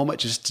 just a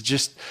moment just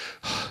to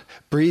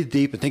breathe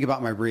deep and think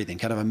about my breathing,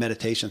 kind of a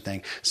meditation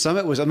thing. Some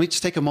it was, let me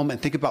just take a moment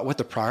and think about what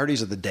the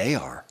priorities of the day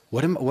are.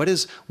 What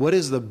is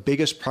the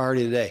biggest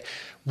priority today?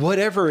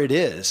 Whatever it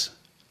is,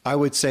 I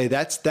would say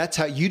that's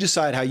how you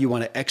decide how you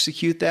want to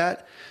execute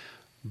that.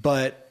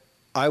 But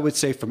I would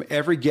say from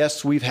every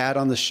guest we've had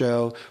on the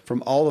show,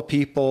 from all the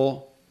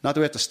people, not that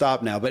we have to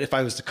stop now, but if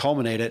I was to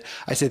culminate it,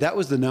 I say that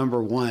was the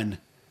number one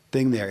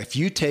thing there. If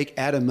you take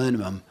at a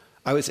minimum,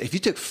 I would say if you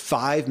took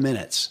 5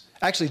 minutes,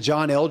 actually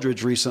John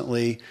Eldredge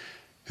recently,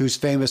 who's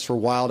famous for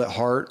Wild at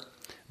Heart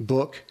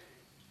book,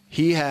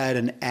 he had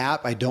an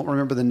app, I don't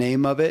remember the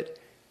name of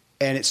it,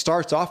 and it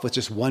starts off with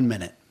just 1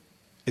 minute.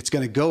 It's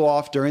going to go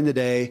off during the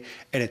day,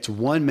 and it's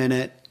 1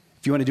 minute.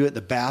 If you want to do it in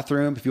the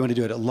bathroom, if you want to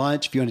do it at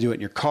lunch, if you want to do it in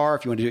your car,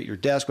 if you want to do it at your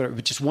desk, whatever,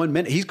 but just 1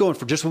 minute. He's going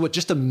for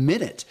just a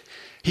minute.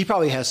 He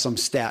probably has some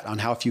stat on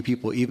how few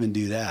people even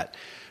do that.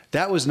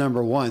 That was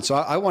number one. So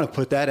I want to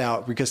put that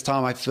out because,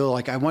 Tom, I feel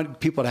like I want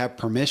people to have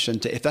permission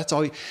to, if that's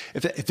all, if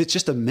it's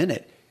just a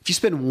minute, if you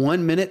spend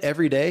 1 minute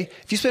every day,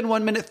 if you spend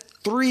 1 minute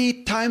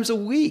 3 times a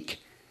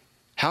week,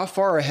 how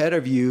far ahead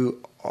of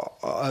you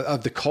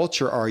of the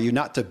culture are you?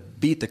 Not to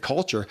beat the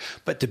culture,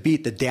 but to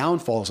beat the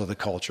downfalls of the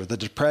culture, the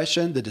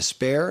depression, the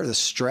despair, the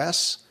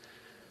stress.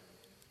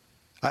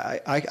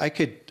 I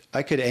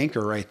could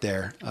anchor right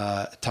there,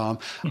 Tom.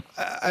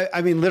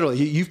 I mean,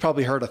 literally, you've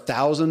probably heard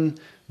 1,000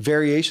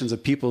 variations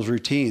of people's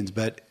routines,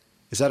 but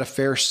is that a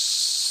fair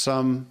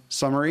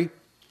summary?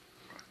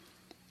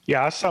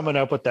 Yeah, I sum it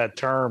up with that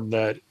term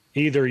that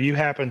either you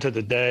happen to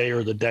the day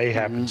or the day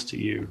happens to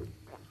you.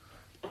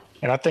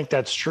 And I think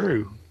that's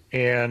true.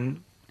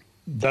 And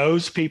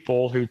those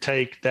people who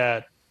take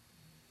that,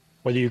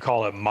 whether you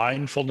call it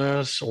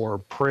mindfulness or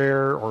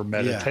prayer or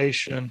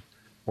meditation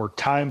or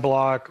time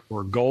block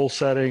or goal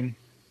setting,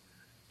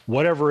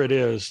 whatever it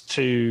is,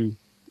 to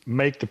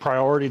make the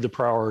priority,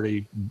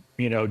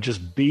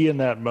 just be in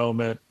that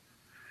moment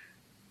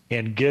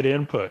and get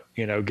input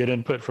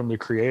from the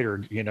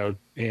creator,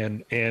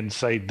 and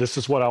say, this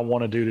is what I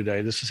want to do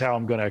today. This is how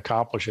I'm going to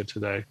accomplish it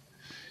today.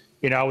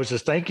 I was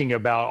just thinking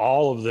about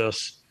all of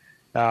this.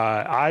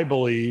 I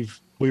believe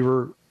we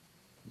were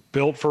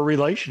built for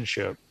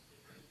relationship.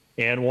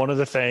 And one of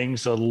the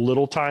things, a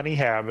little tiny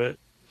habit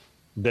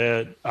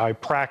that I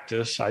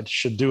practice, I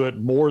should do it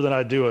more than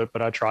I do it,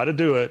 but I try to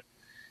do it,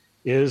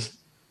 is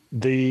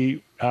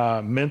the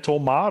mental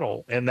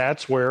model. And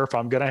that's where, if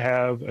I'm going to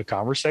have a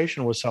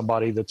conversation with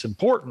somebody that's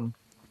important,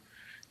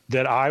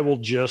 that I will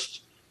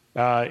just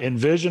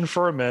envision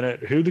for a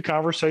minute who the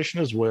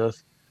conversation is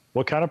with,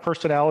 what kind of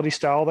personality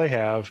style they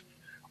have,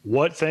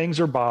 what things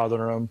are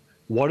bothering them,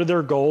 what are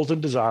their goals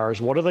and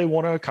desires, what do they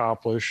want to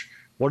accomplish,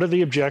 what are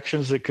the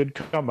objections that could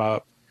come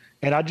up.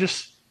 And I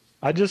just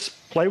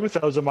play with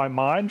those in my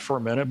mind for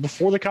a minute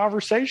before the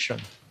conversation.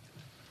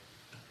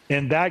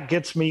 And that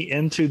gets me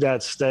into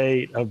that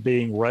state of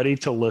being ready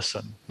to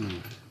listen.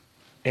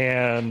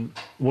 And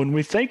when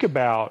we think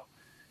about,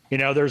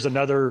 there's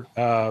another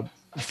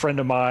friend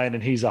of mine,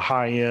 and he's a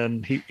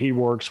high-end, he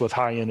works with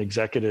high-end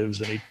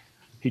executives, and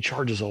he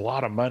charges a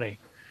lot of money.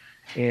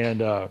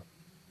 And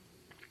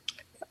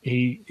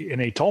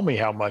he told me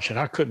how much, and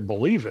I couldn't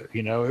believe it.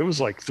 It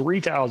was like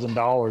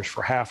 $3,000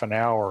 for half an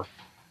hour.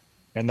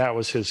 And that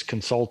was his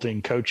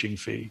consulting coaching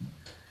fee.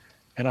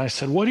 And I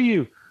said, what do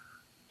you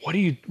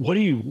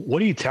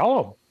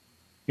tell them?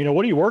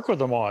 What do you work with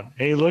them on?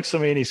 And he looks at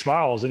me and he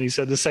smiles and he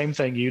said, the same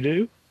thing you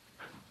do.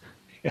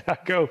 And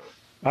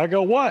I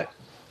go, what?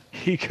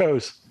 He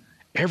goes,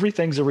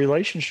 everything's a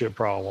relationship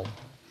problem.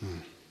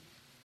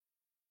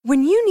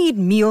 When you need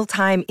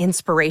mealtime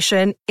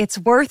inspiration, it's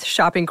worth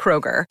shopping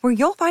Kroger, where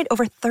you'll find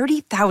over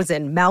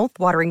 30,000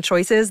 mouth-watering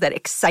choices that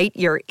excite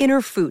your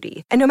inner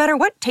foodie. And no matter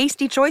what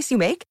tasty choice you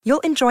make,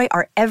 you'll enjoy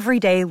our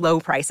everyday low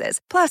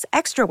prices, plus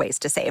extra ways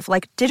to save,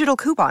 like digital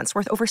coupons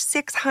worth over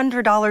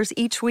 $600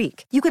 each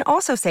week. You can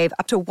also save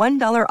up to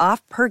 $1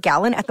 off per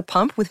gallon at the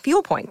pump with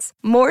fuel points.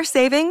 More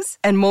savings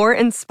and more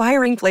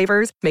inspiring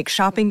flavors make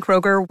shopping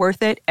Kroger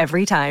worth it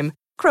every time.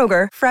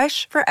 Kroger,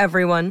 fresh for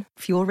everyone.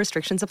 Fuel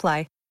restrictions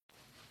apply.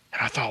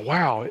 And I thought,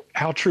 wow,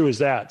 how true is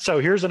that? So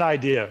here's an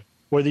idea.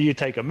 Whether you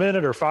take a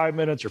minute or 5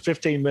 minutes or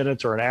 15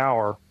 minutes or an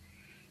hour,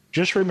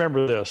 just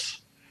remember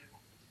this.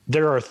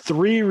 There are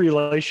 3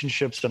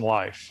 relationships in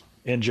life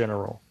in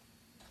general.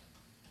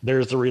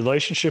 There's the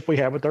relationship we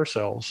have with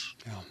ourselves.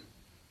 Yeah.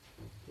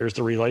 There's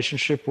the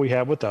relationship we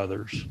have with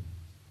others,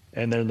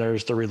 and then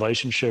there's the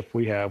relationship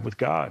we have with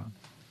God.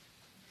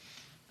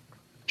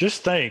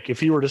 Just think,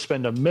 if you were to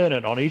spend a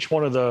minute on each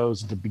one of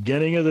those at the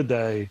beginning of the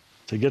day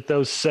to get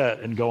those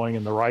set and going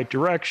in the right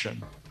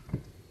direction,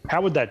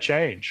 how would that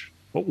change?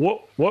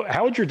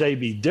 How would your day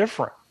be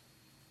different?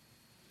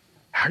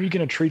 How are you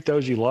going to treat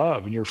those you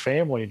love and your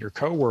family and your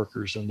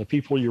coworkers and the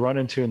people you run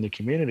into in the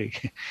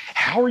community?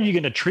 How are you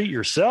going to treat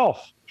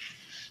yourself?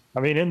 I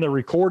mean, in the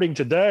recording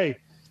today,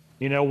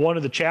 you know, one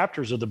of the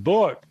chapters of the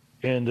book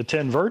in the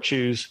 10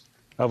 virtues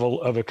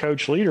of a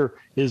coach leader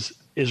is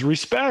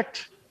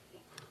respect.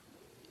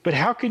 But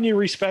how can you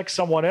respect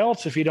someone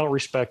else if you don't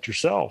respect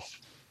yourself?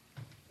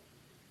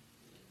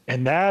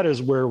 And that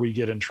is where we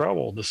get in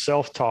trouble. The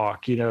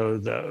self-talk, you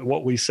know,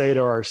 what we say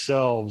to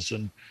ourselves,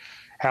 and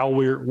how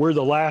we're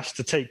the last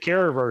to take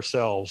care of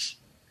ourselves.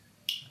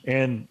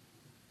 And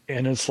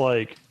it's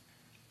like,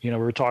 you know,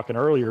 we were talking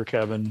earlier,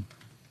 Kevin,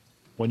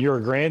 when you're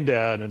a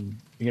granddad and,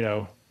 you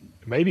know,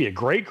 maybe a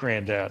great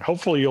granddad,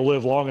 hopefully you'll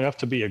live long enough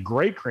to be a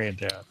great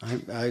granddad.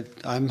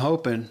 I'm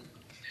hoping.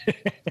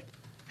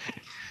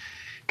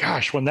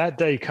 Gosh, when that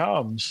day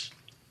comes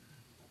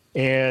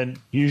and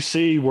you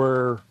see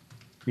where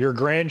your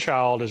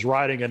grandchild is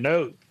writing a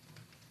note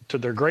to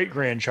their great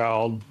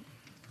grandchild,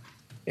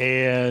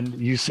 and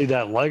you see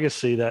that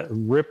legacy, that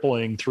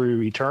rippling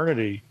through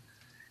eternity,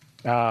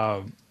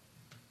 they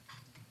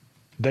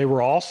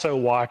were also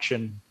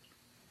watching,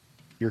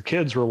 your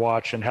kids were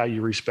watching how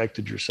you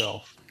respected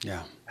yourself.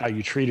 Yeah. How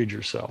you treated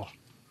yourself,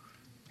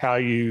 how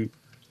you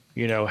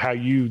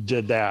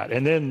did that.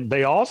 And then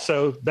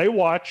they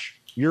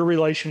watch your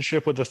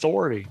relationship with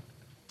authority.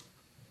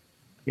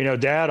 You know,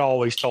 Dad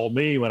always told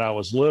me when I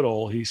was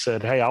little, he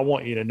said, "Hey, I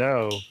want you to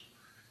know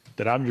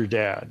that I'm your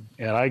dad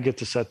and I get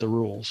to set the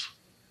rules.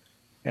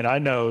 And I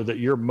know that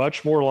you're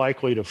much more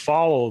likely to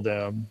follow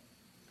them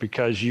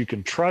because you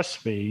can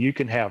trust me. You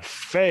can have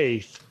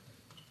faith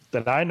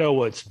that I know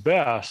what's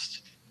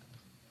best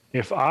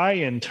if I,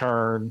 in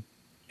turn,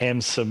 am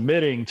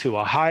submitting to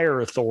a higher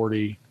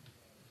authority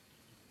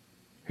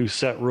who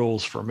set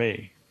rules for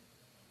me."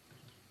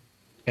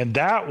 And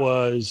that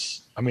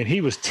was, I mean,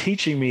 he was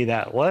teaching me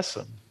that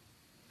lesson.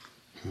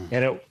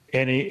 And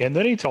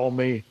then he told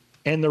me,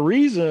 and the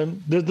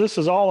reason that this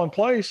is all in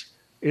place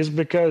is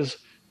because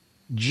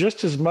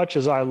just as much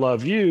as I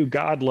love you,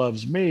 God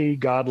loves me,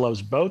 God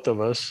loves both of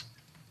us,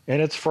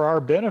 and it's for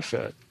our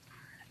benefit.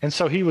 And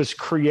so he was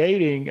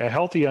creating a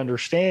healthy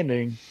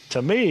understanding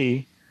to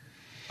me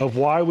of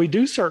why we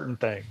do certain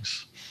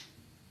things.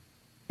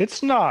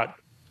 It's not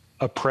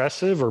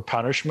oppressive or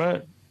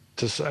punishment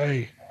to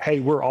say, hey,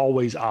 we're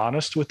always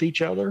honest with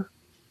each other.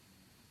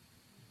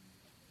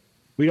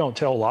 We don't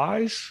tell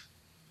lies.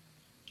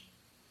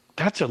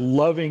 That's a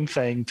loving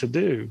thing to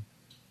do.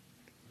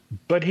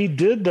 But he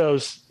did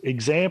those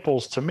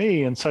examples to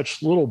me in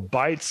such little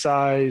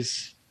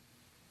bite-sized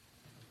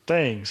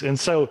things. And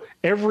so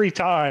every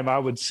time I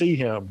would see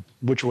him,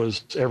 which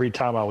was every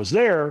time I was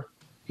there,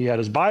 he had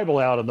his Bible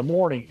out in the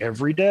morning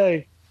every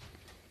day.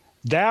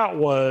 That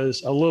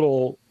was a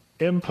little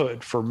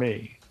input for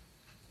me,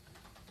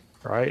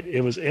 right?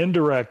 It was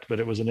indirect, but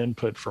it was an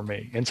input for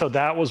me. And so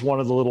that was one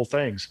of the little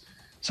things.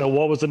 So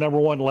what was the number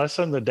one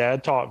lesson that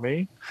Dad taught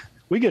me?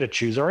 We get to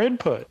choose our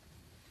input.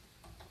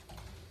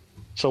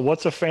 So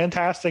what's a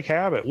fantastic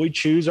habit? We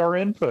choose our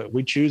input.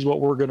 We choose what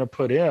we're going to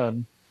put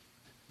in.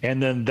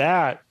 And then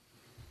that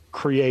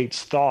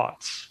creates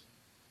thoughts.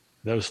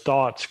 Those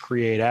thoughts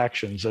create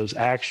actions. Those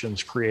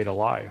actions create a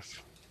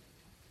life.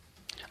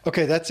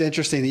 Okay, that's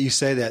interesting that you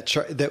say that.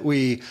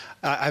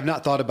 I've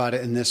not thought about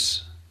it in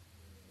this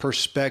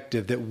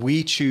perspective, that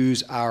we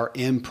choose our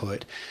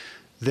input.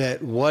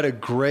 That what a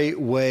great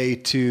way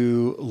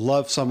to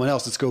love someone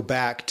else. Let's go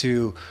back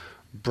to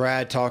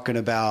Brad talking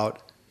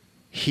about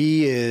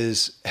he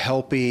is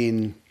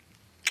helping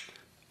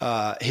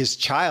his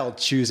child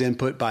choose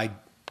input by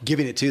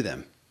giving it to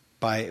them,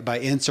 by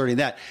inserting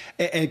that.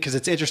 And because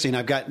it's interesting,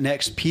 I've got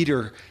next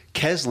Peter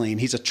Kesling.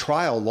 He's a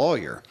trial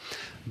lawyer,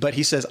 but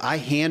he says, I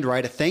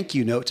handwrite a thank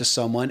you note to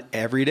someone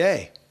every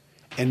day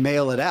and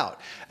mail it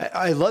out.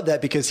 I love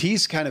that because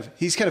he's kind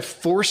of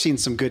forcing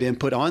some good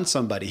input on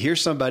somebody.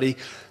 Here's somebody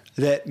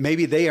that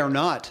maybe they are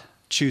not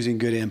choosing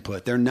good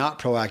input. They're not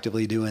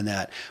proactively doing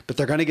that, but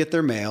they're going to get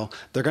their mail.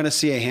 They're going to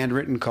see a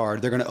handwritten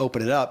card. They're going to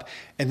open it up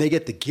and they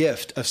get the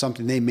gift of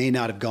something they may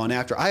not have gone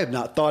after. I have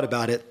not thought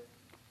about it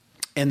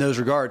in those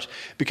regards,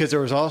 because there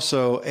was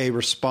also a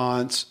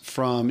response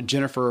from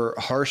Jennifer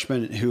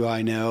Harshman, who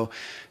I know,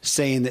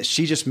 saying that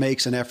she just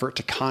makes an effort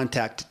to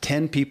contact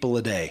 10 people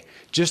a day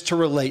just to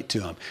relate to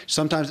them.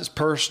 Sometimes it's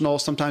personal,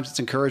 sometimes it's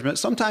encouragement,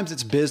 sometimes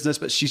it's business,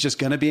 but she's just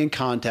going to be in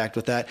contact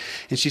with that.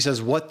 And she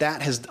says what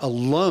that has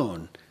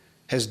alone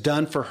has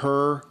done for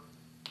her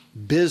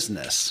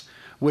business,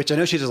 which I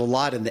know she does a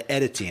lot in the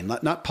editing,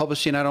 not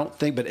publishing, I don't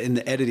think, but in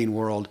the editing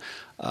world.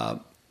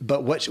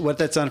 But what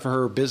that's done for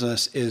her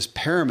business is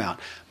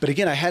paramount. But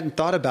again, I hadn't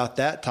thought about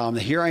that, Tom.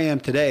 That here I am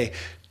today,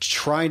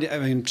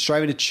 striving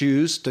to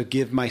choose to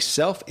give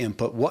myself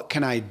input. What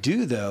can I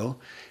do though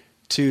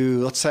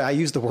to, let's say I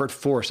use the word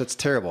force, that's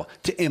terrible,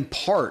 to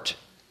impart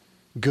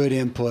good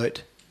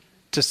input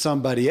to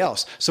somebody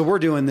else. So we're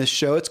doing this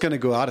show. It's going to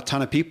go out. A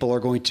ton of people are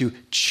going to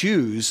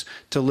choose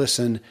to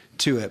listen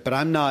to it, but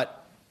I'm not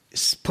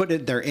putting it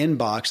in their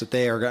inbox that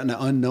they are going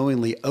to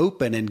unknowingly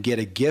open and get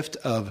a gift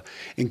of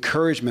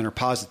encouragement or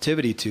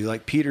positivity to,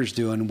 like Peter's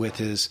doing with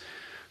his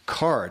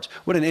cards.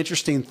 What an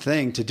interesting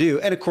thing to do.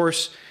 And of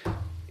course,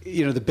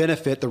 you know, the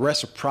benefit, the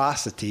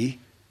reciprocity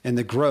and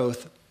the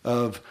growth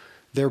of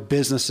their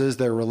businesses,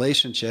 their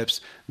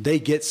relationships, they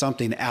get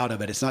something out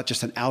of it. It's not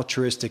just an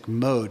altruistic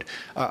movement.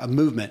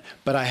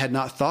 But I had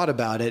not thought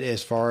about it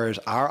as far as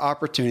our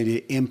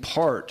opportunity to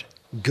impart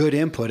good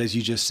input, as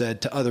you just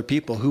said, to other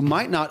people who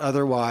might not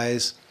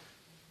otherwise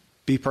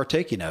be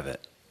partaking of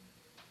it.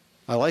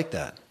 I like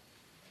that.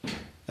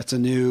 That's a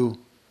new,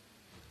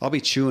 I'll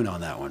be chewing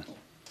on that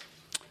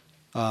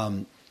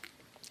one.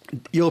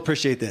 You'll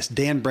appreciate this.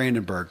 Dan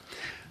Brandenburg.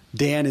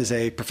 Dan is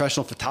a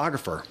professional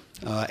photographer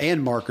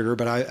and marketer,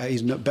 but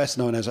he's best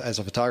known as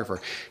a photographer.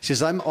 He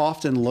says, I'm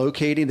often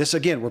locating, this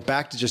again, we're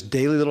back to just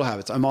daily little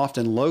habits. I'm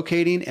often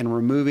locating and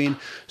removing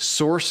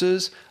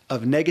sources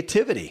of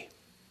negativity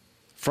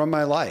from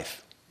my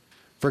life.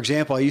 For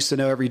example, I used to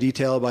know every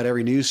detail about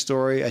every news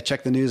story. I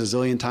check the news a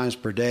zillion times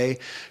per day,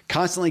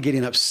 constantly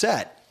getting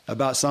upset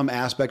about some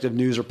aspect of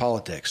news or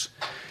politics.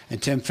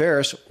 And Tim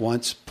Ferriss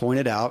once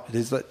pointed out,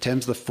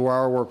 Tim's the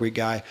 4-hour workweek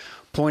guy,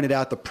 pointed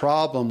out the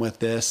problem with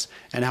this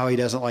and how he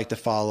doesn't like to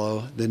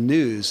follow the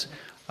news.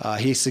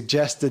 He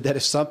suggested that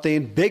if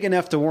something big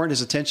enough to warrant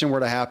his attention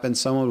were to happen,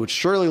 someone would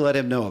surely let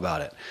him know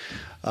about it.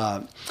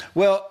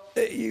 Well,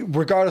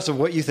 regardless of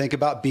what you think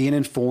about being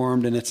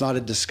informed, and it's not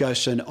a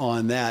discussion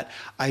on that,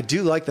 I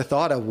do like the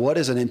thought of what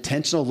is an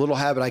intentional little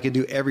habit I can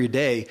do every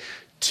day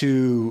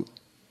to,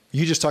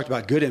 you just talked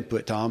about good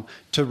input, Tom,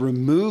 to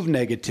remove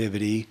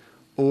negativity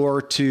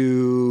or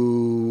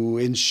to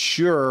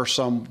ensure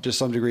to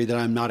some degree that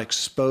I'm not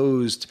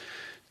exposed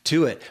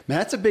to it. Man,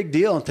 that's a big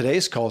deal in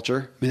today's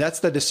culture. I mean, that's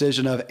the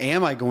decision of,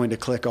 am I going to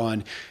click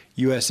on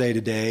USA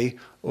Today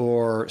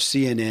or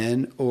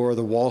CNN or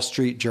the Wall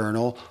Street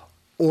Journal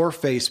or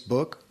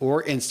Facebook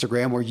or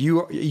Instagram, where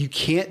you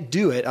can't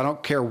do it. I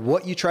don't care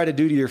what you try to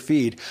do to your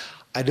feed.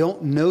 I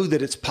don't know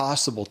that it's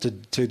possible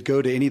to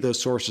go to any of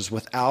those sources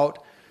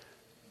without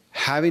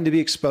having to be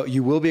exposed.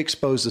 You will be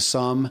exposed to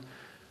some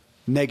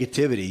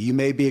negativity. You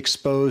may be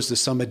exposed to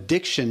some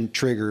addiction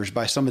triggers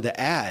by some of the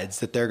ads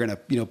that they're going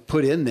to,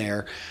 put in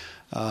there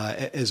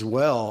as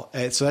well.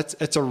 And so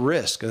that's a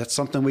risk. That's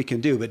something we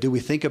can do. But do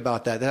we think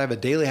about that? That I have a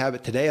daily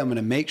habit today. I'm going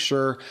to make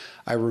sure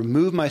I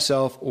remove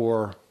myself,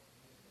 or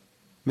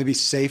maybe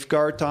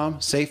safeguard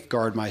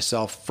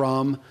myself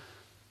from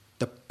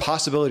the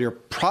possibility or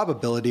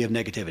probability of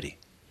negativity.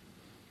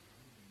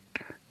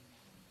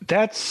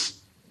 That's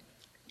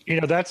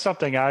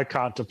something I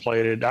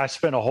contemplated. I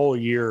spent a whole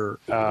year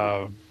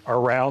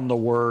around the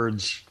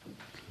words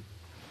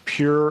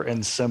pure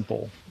and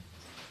simple.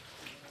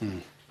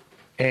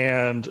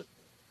 And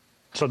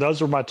so those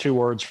were my 2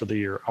 words for the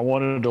year. I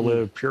wanted to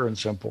live pure and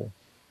simple.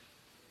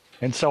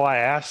 And so I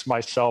asked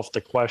myself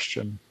the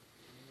question,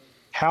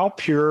 how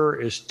pure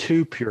is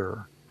too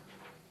pure?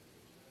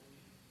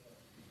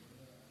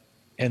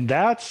 And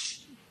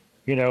that's,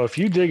 if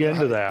you dig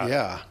into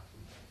that,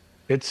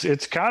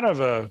 it's kind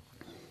of a,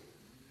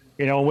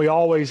 we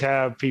always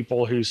have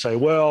people who say,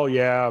 well,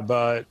 yeah,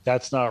 but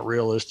that's not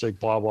realistic,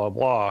 blah, blah,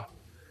 blah.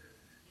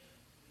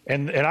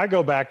 And I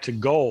go back to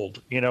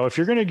gold. If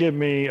you're going to give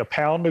me a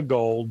pound of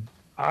gold,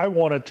 I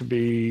want it to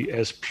be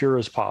as pure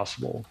as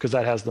possible because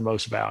that has the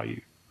most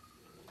value.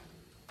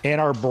 And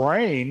our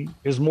brain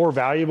is more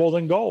valuable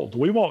than gold.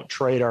 We won't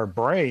trade our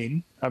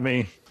brain. I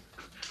mean,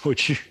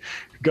 would you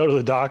go to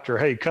the doctor,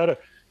 hey, cut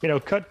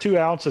 2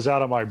 ounces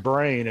out of my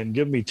brain and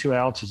give me 2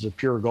 ounces of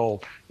pure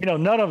gold.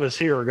 None of us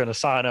here are going to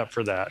sign up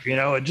for that.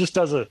 It just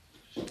doesn't,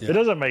 It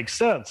doesn't make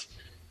sense.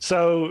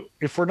 So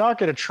if we're not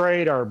going to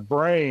trade our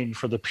brain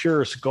for the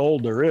purest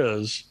gold there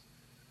is,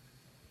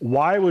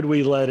 why would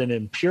we let an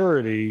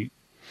impurity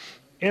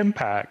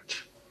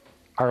impact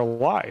our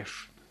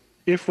life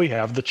if we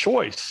have the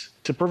choice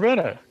to prevent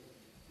it?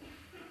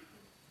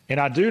 And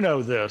I do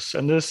know this,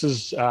 and this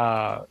is,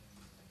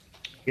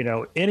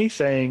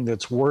 anything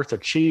that's worth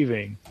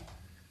achieving,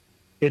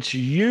 you're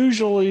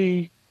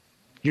usually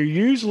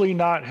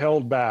not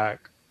held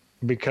back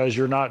because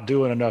you're not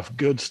doing enough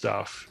good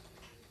stuff.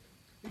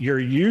 You're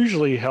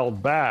usually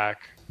held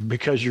back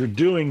because you're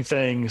doing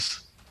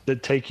things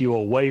that take you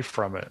away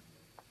from it.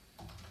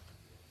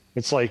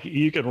 It's like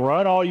you can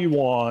run all you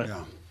want,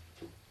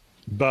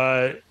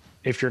 but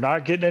if you're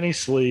not getting any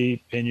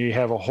sleep and you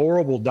have a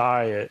horrible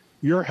diet,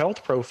 your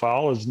health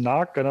profile is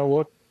not going to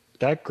look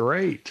that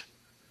great.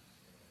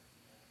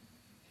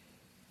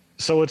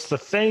 So it's the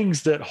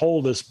things that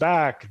hold us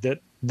back that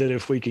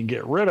if we can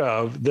get rid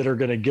of, that are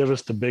going to give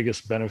us the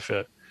biggest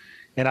benefit.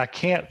 And I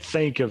can't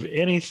think of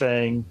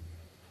anything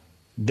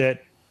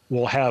that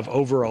will have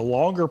over a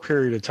longer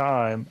period of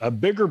time a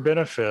bigger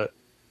benefit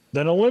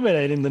than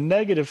eliminating the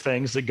negative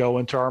things that go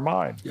into our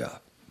mind. Yeah.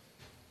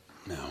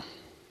 No.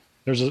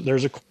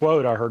 There's a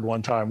quote I heard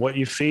one time: "What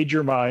you feed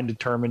your mind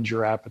determines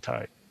your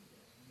appetite."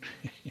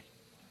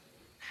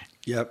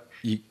 Yep.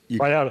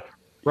 Right out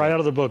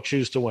of the book,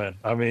 Choose to Win.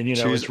 I mean,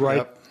 it's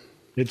right.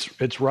 Yep.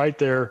 It's right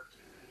there.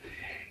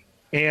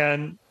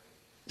 And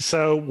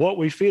so what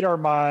we feed our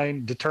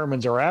mind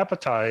determines our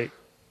appetite.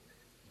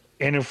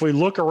 And if we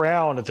look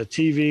around at the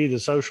TV, the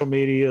social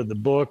media, the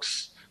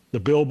books, the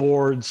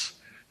billboards,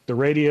 the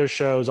radio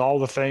shows, all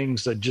the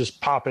things that just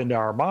pop into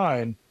our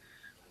mind,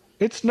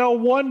 it's no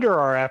wonder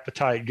our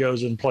appetite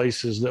goes in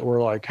places that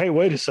we're like, hey,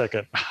 wait a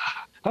second.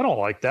 I don't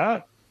like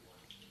that.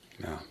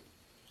 No.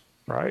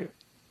 Right?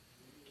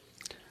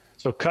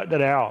 So cutting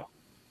it out.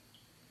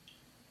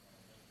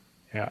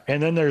 Yeah.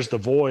 And then there's the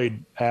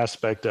void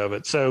aspect of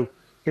it. So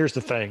here's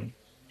the thing.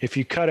 If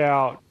you cut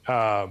out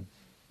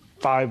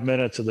 5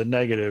 minutes of the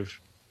negative,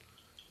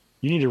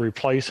 you need to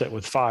replace it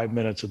with 5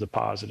 minutes of the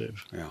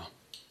positive. Yeah.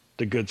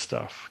 The good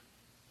stuff.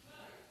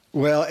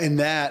 Well, in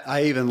that,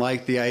 I even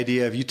like the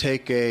idea of you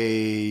take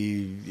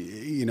the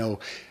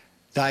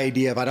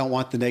idea of I don't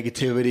want the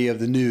negativity of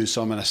the news,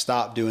 so I'm going to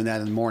stop doing that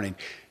in the morning.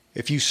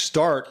 If you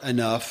start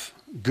enough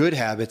good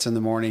habits in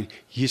the morning,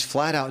 you just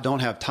flat out don't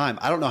have time.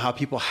 I don't know how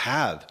people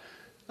have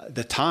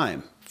the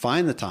time,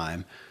 find the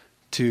time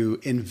to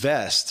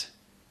invest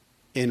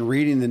in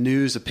reading the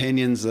news,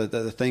 opinions,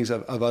 the things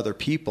of other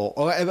people.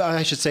 Or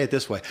I should say it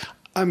this way.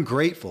 I'm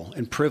grateful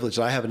and privileged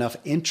that I have enough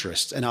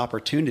interest and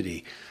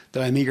opportunity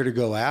that I'm eager to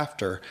go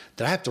after,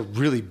 that I have to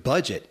really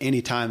budget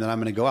any time that I'm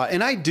going to go out.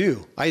 And I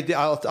do. I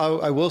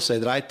will say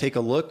that I take a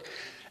look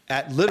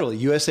at literally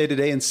USA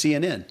Today and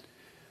CNN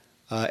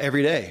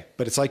every day.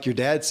 But it's like your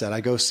dad said,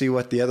 I go see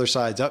what the other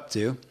side's up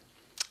to,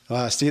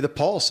 see the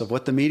pulse of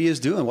what the media is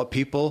doing, what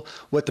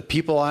the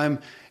people I'm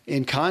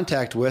in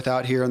contact with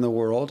out here in the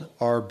world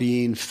are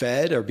being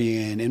fed or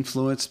being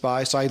influenced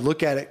by. So I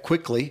look at it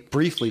quickly,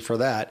 briefly for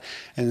that,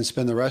 and then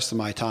spend the rest of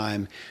my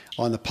time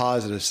on the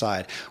positive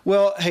side.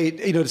 Well,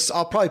 hey,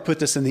 I'll probably put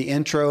this in the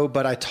intro,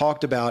 but I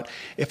talked about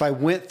if I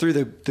went through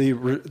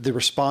the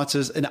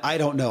responses, and I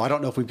don't know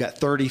if we've got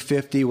 30,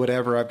 50,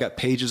 whatever. I've got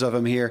pages of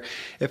them here.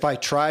 If I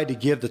tried to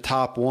give the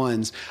top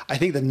ones, I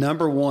think the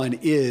number one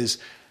is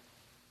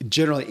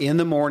generally in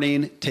the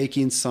morning,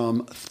 taking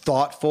some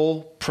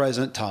thoughtful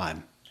present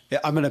time.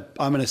 I'm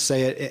gonna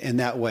say it in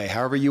that way.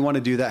 However you want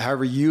to do that,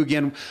 however you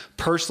again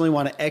personally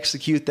want to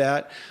execute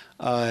that,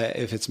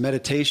 if it's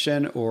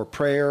meditation or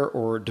prayer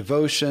or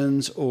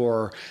devotions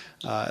or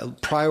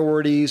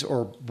priorities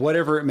or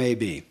whatever it may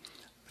be,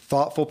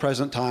 thoughtful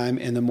present time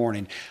in the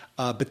morning.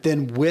 But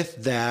then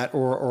with that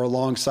or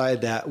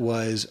alongside that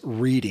was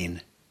reading.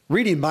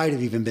 Reading might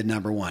have even been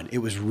number one. It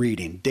was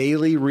reading,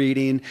 daily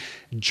reading,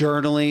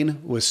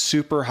 journaling was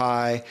super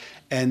high,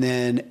 and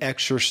then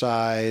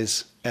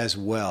exercise as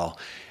well.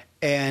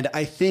 And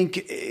I think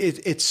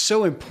it's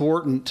so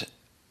important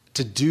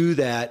to do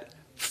that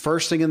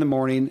first thing in the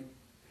morning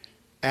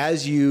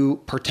as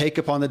you partake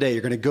upon the day.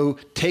 You're going to go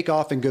take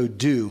off and go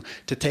do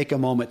to take a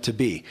moment to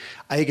be.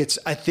 I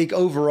think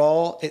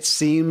overall, it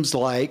seems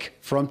like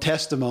from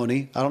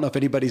testimony, I don't know if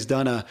anybody's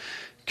done a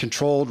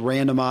controlled,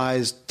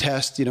 randomized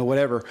test,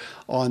 whatever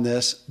on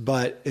this,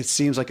 but it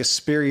seems like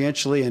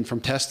experientially and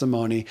from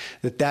testimony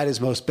that is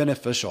most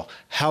beneficial.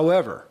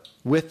 However,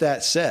 with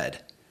that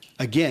said,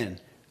 again,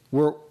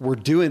 we're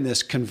doing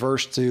this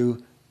converse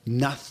to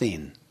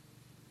nothing.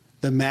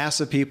 The mass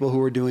of people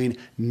who are doing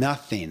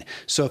nothing.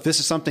 So if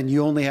this is something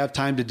you only have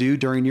time to do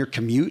during your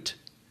commute,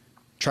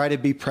 try to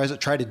be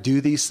present, try to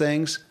do these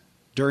things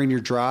during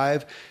your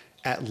drive,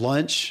 at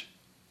lunch,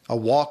 a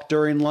walk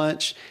during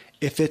lunch.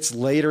 If it's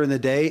later in the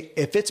day,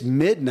 if it's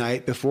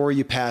midnight before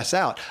you pass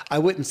out, I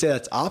wouldn't say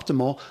that's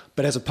optimal,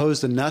 but as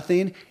opposed to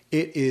nothing,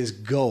 it is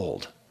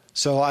gold.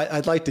 So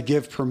I'd like to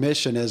give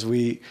permission as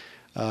we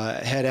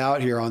head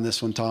out here on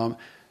this one, Tom,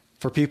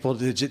 for people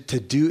to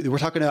do, we're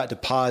talking about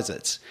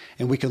deposits,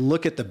 and we can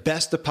look at the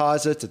best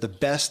deposits at the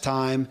best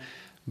time,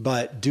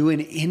 but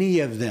doing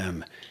any of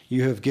them,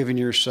 you have given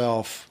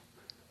yourself,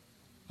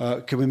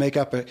 you've given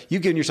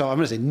yourself, I'm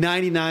going to say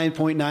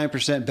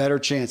 99.9% better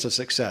chance of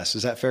success.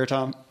 Is that fair,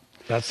 Tom?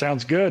 That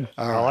sounds good.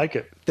 All right. I like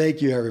it.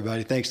 Thank you,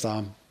 everybody. Thanks,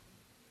 Tom.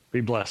 Be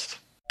blessed.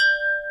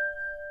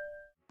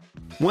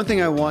 One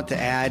thing I want to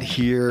add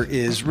here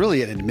is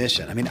really an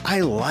admission. I mean,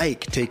 I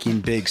like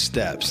taking big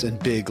steps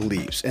and big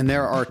leaps, and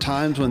there are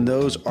times when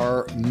those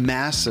are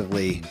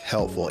massively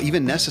helpful,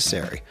 even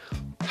necessary.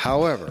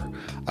 However,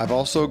 I've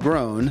also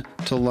grown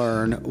to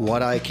learn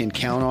what I can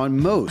count on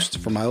most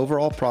for my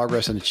overall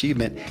progress and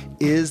achievement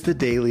is the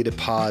daily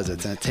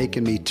deposits. And it's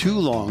taken me too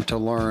long to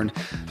learn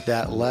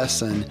that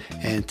lesson.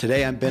 And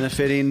today I'm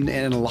benefiting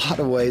in a lot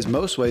of ways,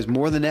 most ways,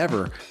 more than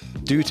ever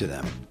due to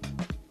them.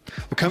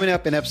 Well, coming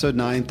up in episode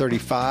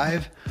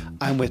 935,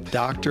 I'm with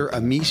Dr.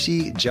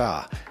 Amishi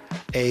Jha.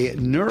 a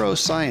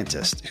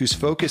neuroscientist whose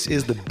focus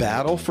is the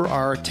battle for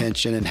our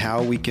attention and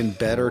how we can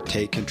better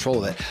take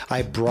control of it.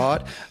 I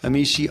brought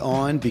Amishi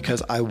on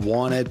because I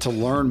wanted to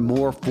learn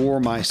more for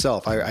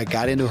myself. I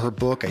got into her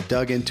book, I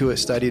dug into it,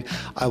 studied.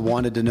 I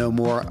wanted to know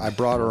more. I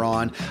brought her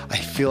on. I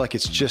feel like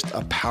it's just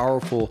a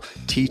powerful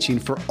teaching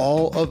for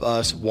all of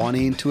us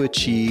wanting to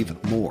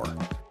achieve more.